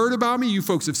folks have heard about me. You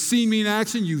folks have seen me in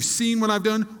action. You've seen what I've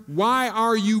done. Why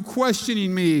are you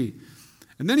questioning me?"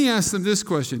 And then he asked them this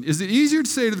question. Is it easier to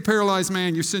say to the paralyzed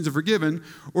man, "Your sins are forgiven,"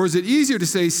 or is it easier to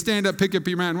say, "Stand up, pick up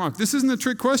your mat and walk"? This isn't a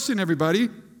trick question, everybody.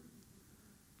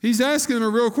 He's asking them a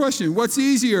real question. What's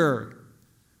easier?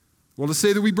 Well, to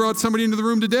say that we brought somebody into the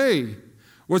room today.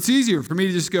 What's easier? For me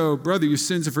to just go, "Brother, your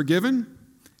sins are forgiven"?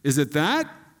 Is it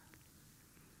that?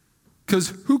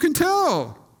 Because who can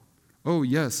tell? Oh,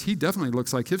 yes, he definitely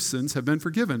looks like his sins have been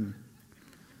forgiven.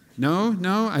 No,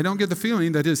 I don't get the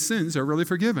feeling that his sins are really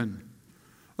forgiven.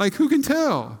 Like, who can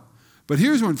tell? But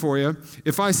here's one for you.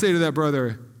 If I say to that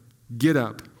brother, "Get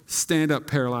up, stand up,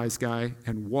 paralyzed guy,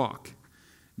 and walk."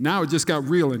 Now it just got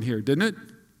real in here, didn't it?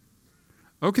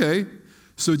 Okay.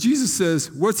 So Jesus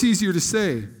says, what's easier to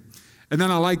say? And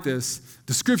then I like this.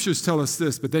 The scriptures tell us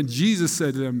this, but then Jesus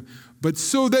said to them, "But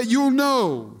so that you'll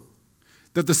know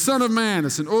that the Son of Man,"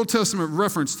 it's an Old Testament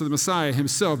reference to the Messiah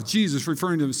himself, Jesus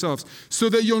referring to himself, "so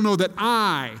that you'll know that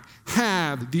I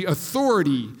have the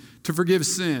authority to forgive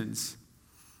sins."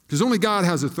 Because only God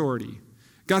has authority.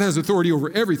 God has authority over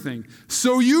everything.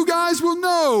 So you guys will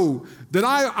know that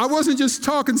I wasn't just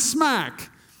talking smack.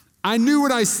 I knew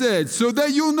what I said. So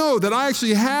that you'll know that I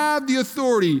actually have the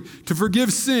authority to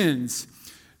forgive sins.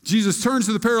 Jesus turns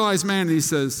to the paralyzed man and he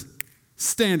says,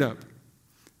 "Stand up.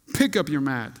 Pick up your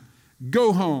mat.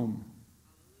 Go home."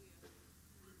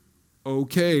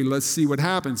 Okay, let's see what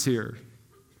happens here.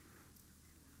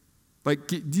 Like,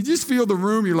 did you just feel the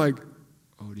room? You're like,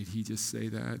 oh, did he just say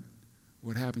that?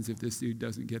 What happens if this dude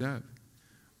doesn't get up?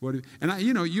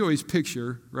 You always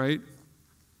picture, right?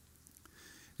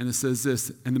 And it says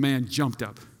this, and the man jumped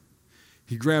up.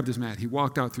 He grabbed his mat. He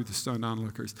walked out through the stunned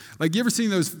onlookers. Like, you ever seen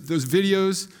those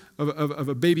videos of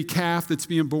a baby calf that's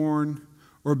being born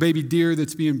or a baby deer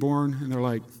that's being born? And they're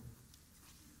like,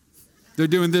 they're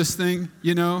doing this thing,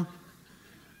 you know?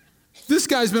 This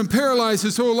guy's been paralyzed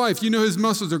his whole life. You know his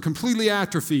muscles are completely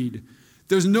atrophied.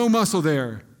 There's no muscle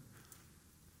there.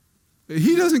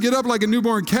 He doesn't get up like a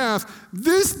newborn calf.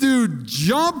 This dude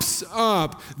jumps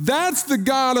up. That's the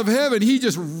God of heaven. He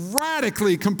just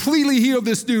radically, completely healed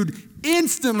this dude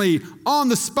instantly on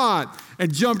the spot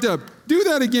and jumped up. Do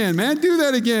that again, man. Do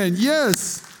that again.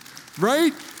 Yes.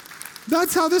 Right?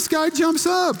 That's how this guy jumps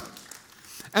up.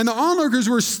 And the onlookers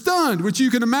were stunned, which you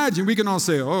can imagine. We can all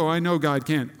say, oh, I know God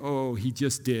can't. Oh, he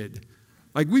just did.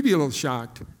 Like, we'd be a little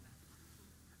shocked.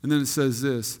 And then it says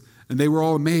this. And they were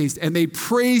all amazed, and they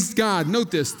praised God.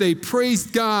 Note this, they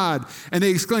praised God, and they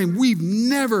exclaimed, we've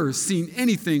never seen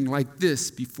anything like this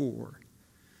before.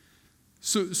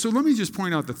 So let me just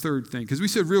point out the third thing, because we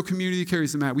said real community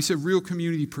carries the mat. We said real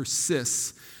community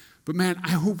persists. But man,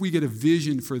 I hope we get a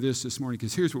vision for this morning,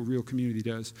 because here's what real community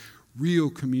does. Real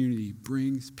community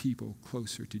brings people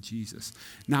closer to Jesus.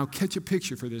 Now, catch a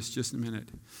picture for this just a minute.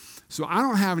 So I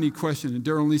don't have any question, and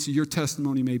Daryl and Lisa, your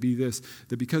testimony may be this,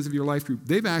 that because of your life group,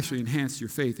 they've actually enhanced your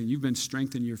faith, and you've been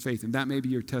strengthened in your faith, and that may be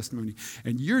your testimony.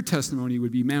 And your testimony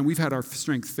would be, man, we've had our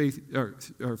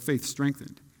faith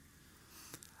strengthened.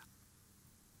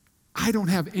 I don't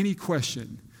have any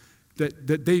question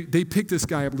that they picked this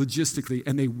guy up logistically,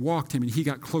 and they walked him, and he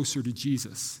got closer to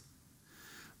Jesus.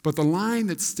 But the line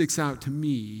that sticks out to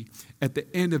me at the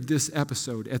end of this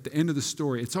episode, at the end of the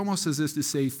story, it's almost as if to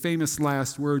say famous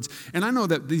last words. And I know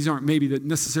that these aren't maybe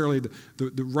necessarily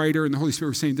the writer and the Holy Spirit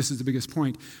were saying this is the biggest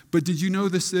point. But did you know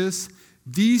this?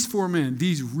 These four men,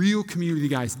 these real community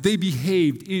guys, they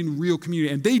behaved in real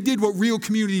community. And they did what real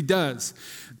community does.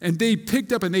 And they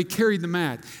picked up and they carried the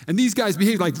mat. And these guys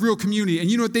behaved like real community. And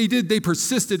you know what they did? They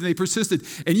persisted and they persisted.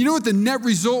 And you know what the net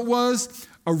result was?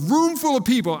 A room full of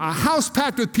people, a house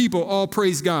packed with people, all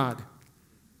praise God.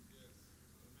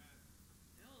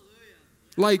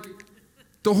 Like,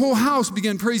 the whole house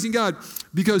began praising God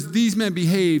because these men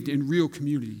behaved in real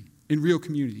community,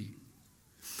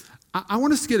 I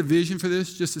want us to get a vision for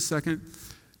this, just a second.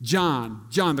 John,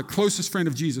 the closest friend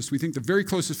of Jesus, we think the very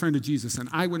closest friend of Jesus, an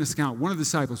eyewitness account, one of the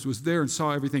disciples was there and saw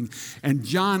everything. And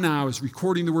John now is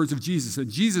recording the words of Jesus.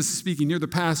 And Jesus is speaking near the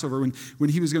Passover when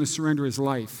he was going to surrender his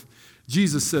life.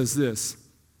 Jesus says this.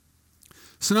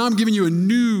 So now I'm giving you a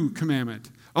new commandment.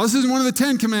 Oh, this isn't one of the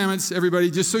 10 commandments, everybody,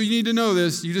 just so you need to know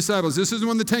this, you disciples. This isn't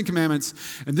one of the 10 commandments.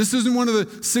 And this isn't one of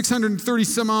the 630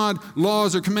 some odd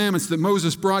laws or commandments that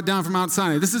Moses brought down from Mount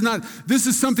Sinai. This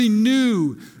is something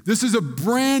new. This is a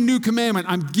brand new commandment.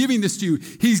 I'm giving this to you.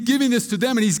 He's giving this to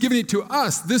them and he's giving it to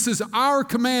us. This is our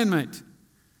commandment.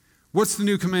 What's the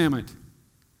new commandment?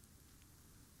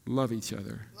 Love each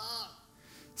other.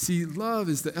 See, love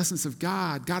is the essence of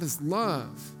God. God is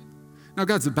love. Now,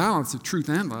 God's a balance of truth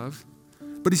and love,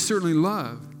 but he's certainly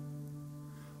love.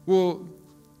 Well,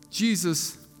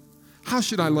 Jesus, how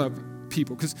should I love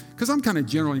people? Because I'm kind of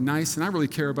generally nice, and I really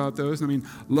care about those. I mean,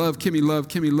 love Kimmy, love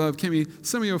Kimmy, love Kimmy.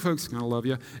 Some of you folks kind of love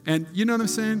you. And you know what I'm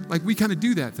saying? Like, we kind of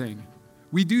do that thing.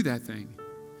 We do that thing.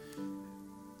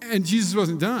 And Jesus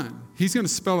wasn't done. He's going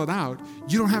to spell it out.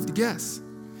 You don't have to guess.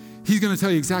 He's going to tell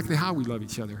you exactly how we love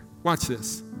each other. Watch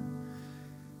this.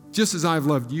 Just as I've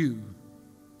loved you.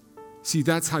 See,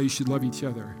 that's how you should love each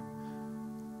other.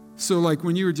 So like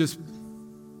when you were just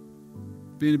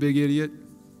being a big idiot,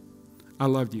 I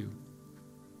loved you.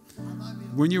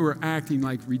 When you were acting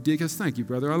like ridiculous, thank you,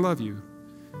 brother, I love you.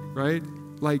 Right?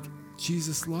 Like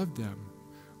Jesus loved them.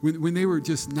 When they were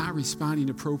just not responding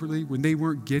appropriately, when they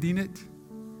weren't getting it,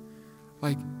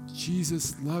 like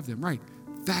Jesus loved them. Right?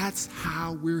 That's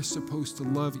how we're supposed to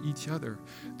love each other,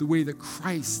 the way that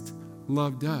Christ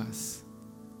loved us.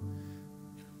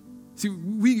 See,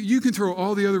 you can throw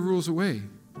all the other rules away.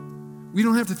 We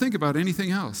don't have to think about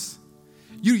anything else.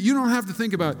 You don't have to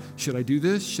think about, should I do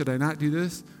this? Should I not do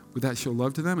this? Would that show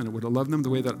love to them? And it would have loved them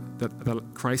the way that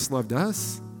Christ loved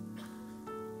us?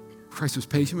 Christ was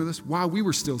patient with us. While we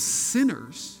were still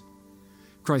sinners,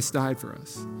 Christ died for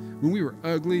us. When we were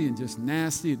ugly and just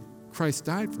nasty, Christ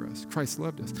died for us. Christ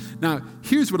loved us. Now,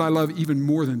 here's what I love even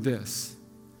more than this.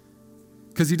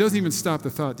 Because he doesn't even stop the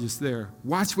thought just there.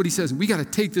 Watch what he says. And we got to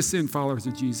take this in, followers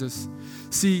of Jesus.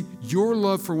 See, your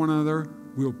love for one another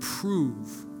will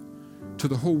prove to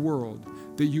the whole world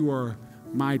that you are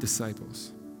my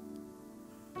disciples.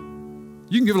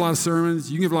 You can give a lot of sermons.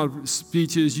 You can give a lot of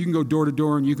speeches. You can go door to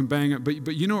door and you can bang it.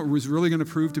 But you know what was really going to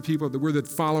prove to people? That we're the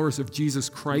followers of Jesus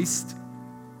Christ.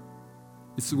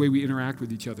 It's the way we interact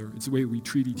with each other. It's the way we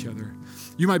treat each other.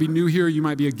 You might be new here. You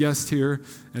might be a guest here.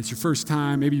 And it's your first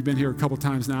time. Maybe you've been here a couple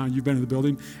times now and you've been in the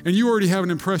building. And you already have an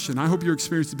impression. I hope your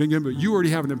experience has been good, but you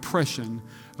already have an impression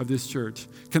of this church.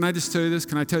 Can I just tell you this?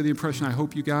 Can I tell you the impression I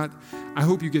hope you got? I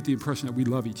hope you get the impression that we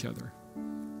love each other.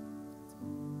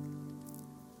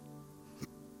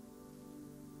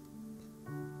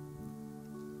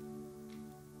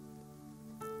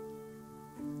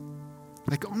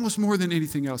 Like almost more than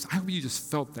anything else. I hope you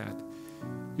just felt that.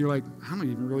 You're like, I don't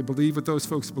even really believe what those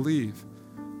folks believe,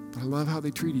 but I love how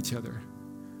they treat each other.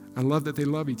 I love that they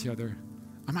love each other.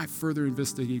 I might further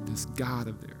investigate this God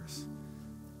of theirs.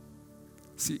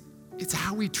 See, it's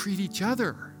how we treat each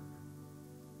other.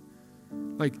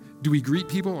 Like, do we greet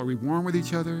people? Are we warm with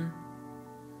each other?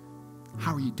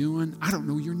 How are you doing? I don't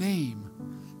know your name,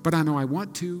 but I know I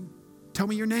want to. Tell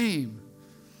me your name.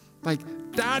 Like,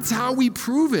 that's how we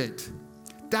prove it.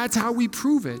 That's how we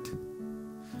prove it.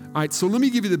 All right, so let me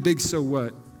give you the big so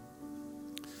what.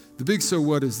 The big so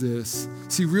what is this.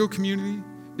 See, real community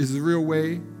is the real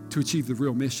way to achieve the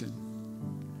real mission.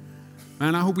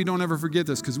 And I hope we don't ever forget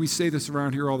this, because we say this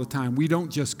around here all the time. We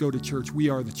don't just go to church. We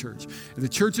are the church. And the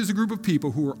church is a group of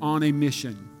people who are on a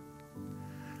mission.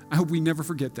 I hope we never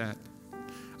forget that.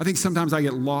 I think sometimes I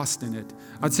get lost in it.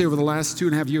 I'd say over the last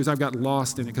 2.5 years, I've got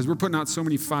lost in it because we're putting out so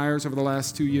many fires over the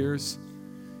last 2 years.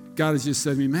 God has just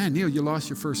said to me, man, Neil, you lost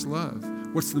your first love.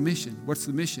 What's the mission? What's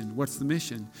the mission? What's the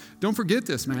mission? Don't forget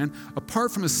this, man.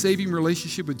 Apart from a saving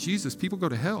relationship with Jesus, people go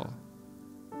to hell.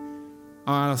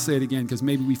 I'll say it again because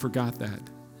maybe we forgot that.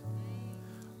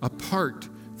 Apart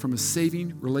from a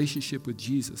saving relationship with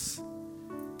Jesus,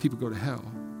 people go to hell.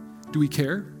 Do we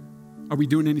care? Are we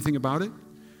doing anything about it?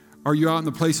 Are you out in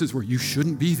the places where you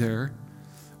shouldn't be there,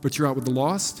 but you're out with the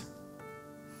lost?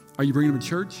 Are you bringing them to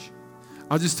church?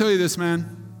 I'll just tell you this,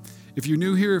 man. If you're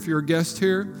new here, if you're a guest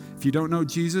here, if you don't know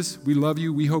Jesus, we love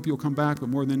you. We hope you'll come back. But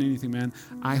more than anything, man,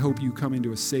 I hope you come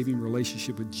into a saving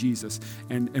relationship with Jesus.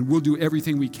 And we'll do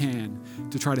everything we can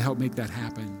to try to help make that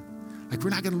happen. Like, we're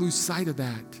not going to lose sight of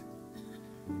that.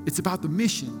 It's about the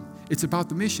mission. It's about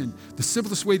the mission. The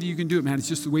simplest way that you can do it, man, is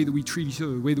just the way that we treat each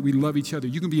other, the way that we love each other.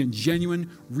 You can be in genuine,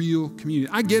 real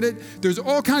community. I get it. There's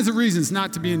all kinds of reasons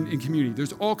not to be in community.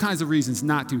 There's all kinds of reasons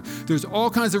not to. There's all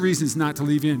kinds of reasons not to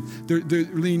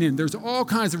lean in. There's all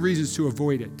kinds of reasons to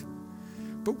avoid it.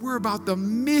 But we're about the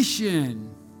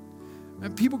mission.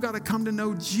 And people got to come to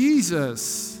know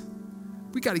Jesus.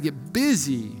 We got to get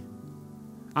busy.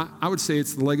 I would say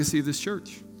it's the legacy of this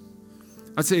church.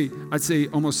 I'd say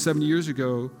almost 70 years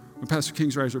ago, when Pastor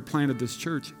Kingsreiser planted this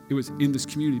church, it was in this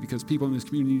community because people in this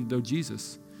community need to know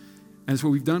Jesus. And it's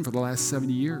what we've done for the last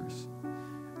 70 years.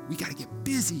 We got to get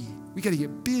busy. We got to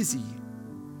get busy.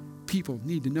 People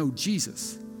need to know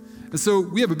Jesus. And so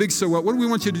we have a big so what. What do we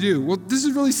want you to do? Well, this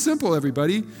is really simple,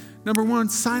 everybody. Number one,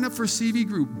 sign up for CV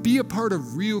group. Be a part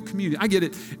of real community. I get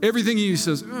it. Everything in you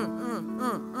says,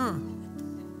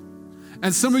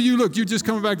 And some of you, look, you're just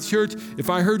coming back to church. If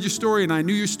I heard your story and I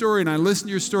knew your story and I listened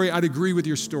to your story, I'd agree with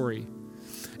your story.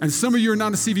 And some of you are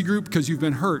not a CV group because you've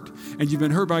been hurt, and you've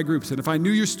been hurt by groups. And if I knew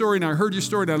your story and I heard your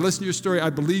story and I listened to your story,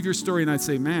 I'd believe your story and I'd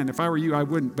say, man, if I were you, I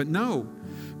wouldn't. But no,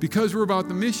 because we're about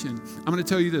the mission, I'm going to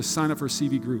tell you this, sign up for a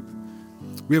CV group.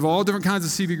 We have all different kinds of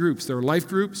CV groups. There are life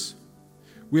groups.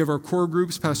 We have our core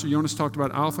groups. Pastor Jonas talked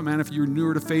about Alpha. Man, if you're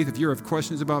newer to faith, if you have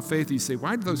questions about faith, you say,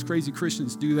 why do those crazy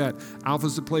Christians do that?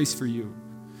 Alpha's the place for you.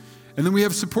 And then we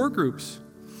have support groups.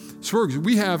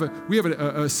 We have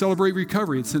a Celebrate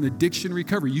Recovery. It's an addiction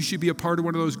recovery. You should be a part of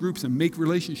one of those groups and make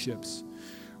relationships.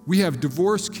 We have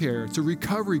divorce care. It's a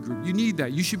recovery group. You need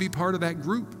that. You should be part of that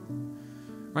group.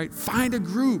 Right? Find a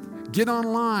group. Get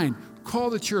online. Call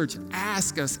the church.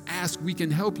 Ask us. We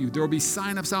can help you. There will be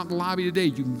sign-ups out in the lobby today.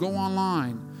 You can go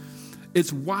online.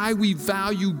 It's why we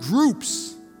value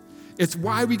groups. It's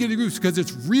why we get into groups, because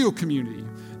it's real community.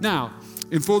 Now,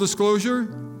 in full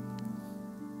disclosure,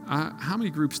 how many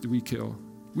groups did we kill?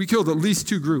 We killed at least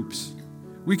 2 groups.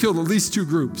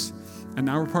 And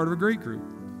now we're part of a great group.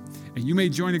 And you may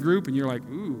join a group and you're like,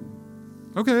 ooh,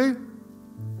 okay.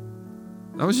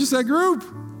 That was just that group.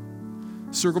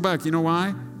 Circle back. You know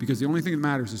why? Because the only thing that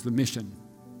matters is the mission.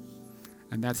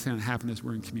 And that's going to happen as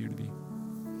we're in community.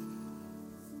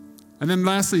 And then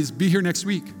lastly is be here next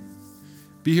week.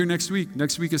 Be here next week.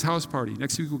 Next week is house party.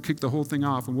 Next week we'll kick the whole thing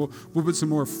off, and we'll put some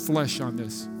more flesh on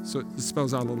this so it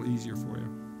spells out a little easier for you.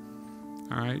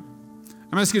 All right?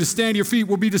 I'm asking you to stand to your feet.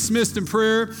 We'll be dismissed in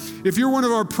prayer. If you're one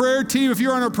of our prayer team, if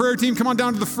you're on our prayer team, come on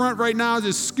down to the front right now.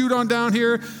 Just scoot on down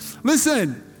here.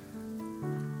 Listen,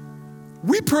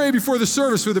 we pray before the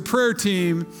service with the prayer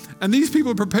team, and these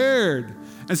people are prepared.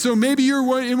 And so maybe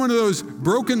you're in one of those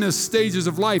brokenness stages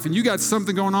of life and you got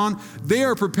something going on. They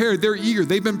are prepared. They're eager.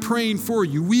 They've been praying for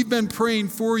you. We've been praying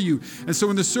for you. And so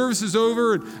when the service is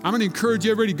over, I'm going to encourage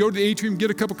everybody to go to the atrium,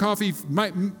 get a cup of coffee,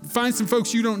 find some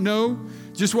folks you don't know.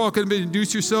 Just walk in and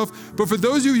introduce yourself. But for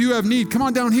those of you who have need, come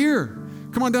on down here.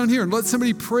 Come on down here and let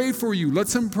somebody pray for you. Let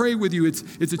someone pray with you.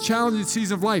 It's a challenging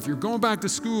season of life. You're going back to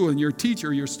school and you're a teacher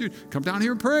or you're a student. Come down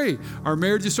here and pray. Our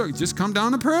marriage is struggling. Just come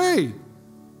down and pray.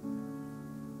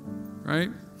 Right?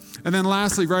 And then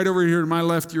lastly, right over here to my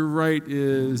left, your right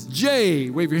is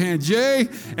Jay. Wave your hand, Jay.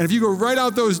 And if you go right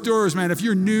out those doors, man, if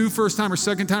you're new, first time or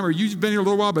second time, or you've been here a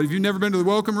little while, but if you've never been to the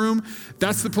welcome room,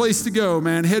 that's the place to go,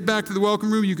 man. Head back to the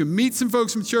welcome room. You can meet some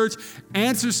folks from church,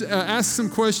 ask some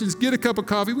questions, get a cup of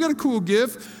coffee. We got a cool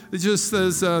gift that just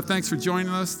says, thanks for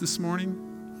joining us this morning.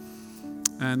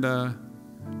 And I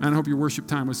hope your worship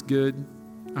time was good.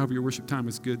 I hope your worship time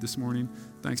was good this morning.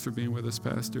 Thanks for being with us,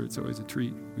 Pastor. It's always a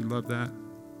treat. We love that.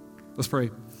 Let's pray.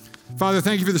 Father,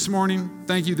 thank you for this morning.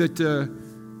 Thank you that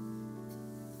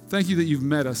you've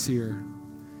met us here.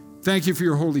 Thank you for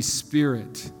your Holy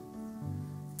Spirit.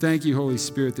 Thank you, Holy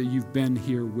Spirit, that you've been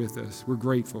here with us. We're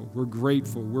grateful. We're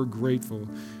grateful. We're grateful.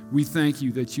 We thank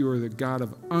you that you are the God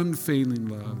of unfailing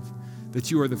love,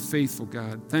 that you are the faithful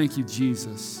God. Thank you,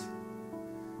 Jesus.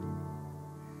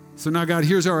 So now, God,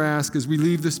 here's our ask as we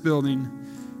leave this building.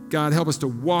 God, help us to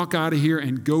walk out of here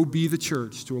and go be the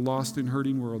church to a lost and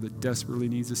hurting world that desperately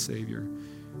needs a Savior.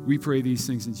 We pray these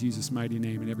things in Jesus' mighty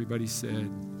name. And everybody said,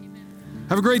 amen.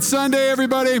 Have a great Sunday,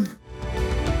 everybody.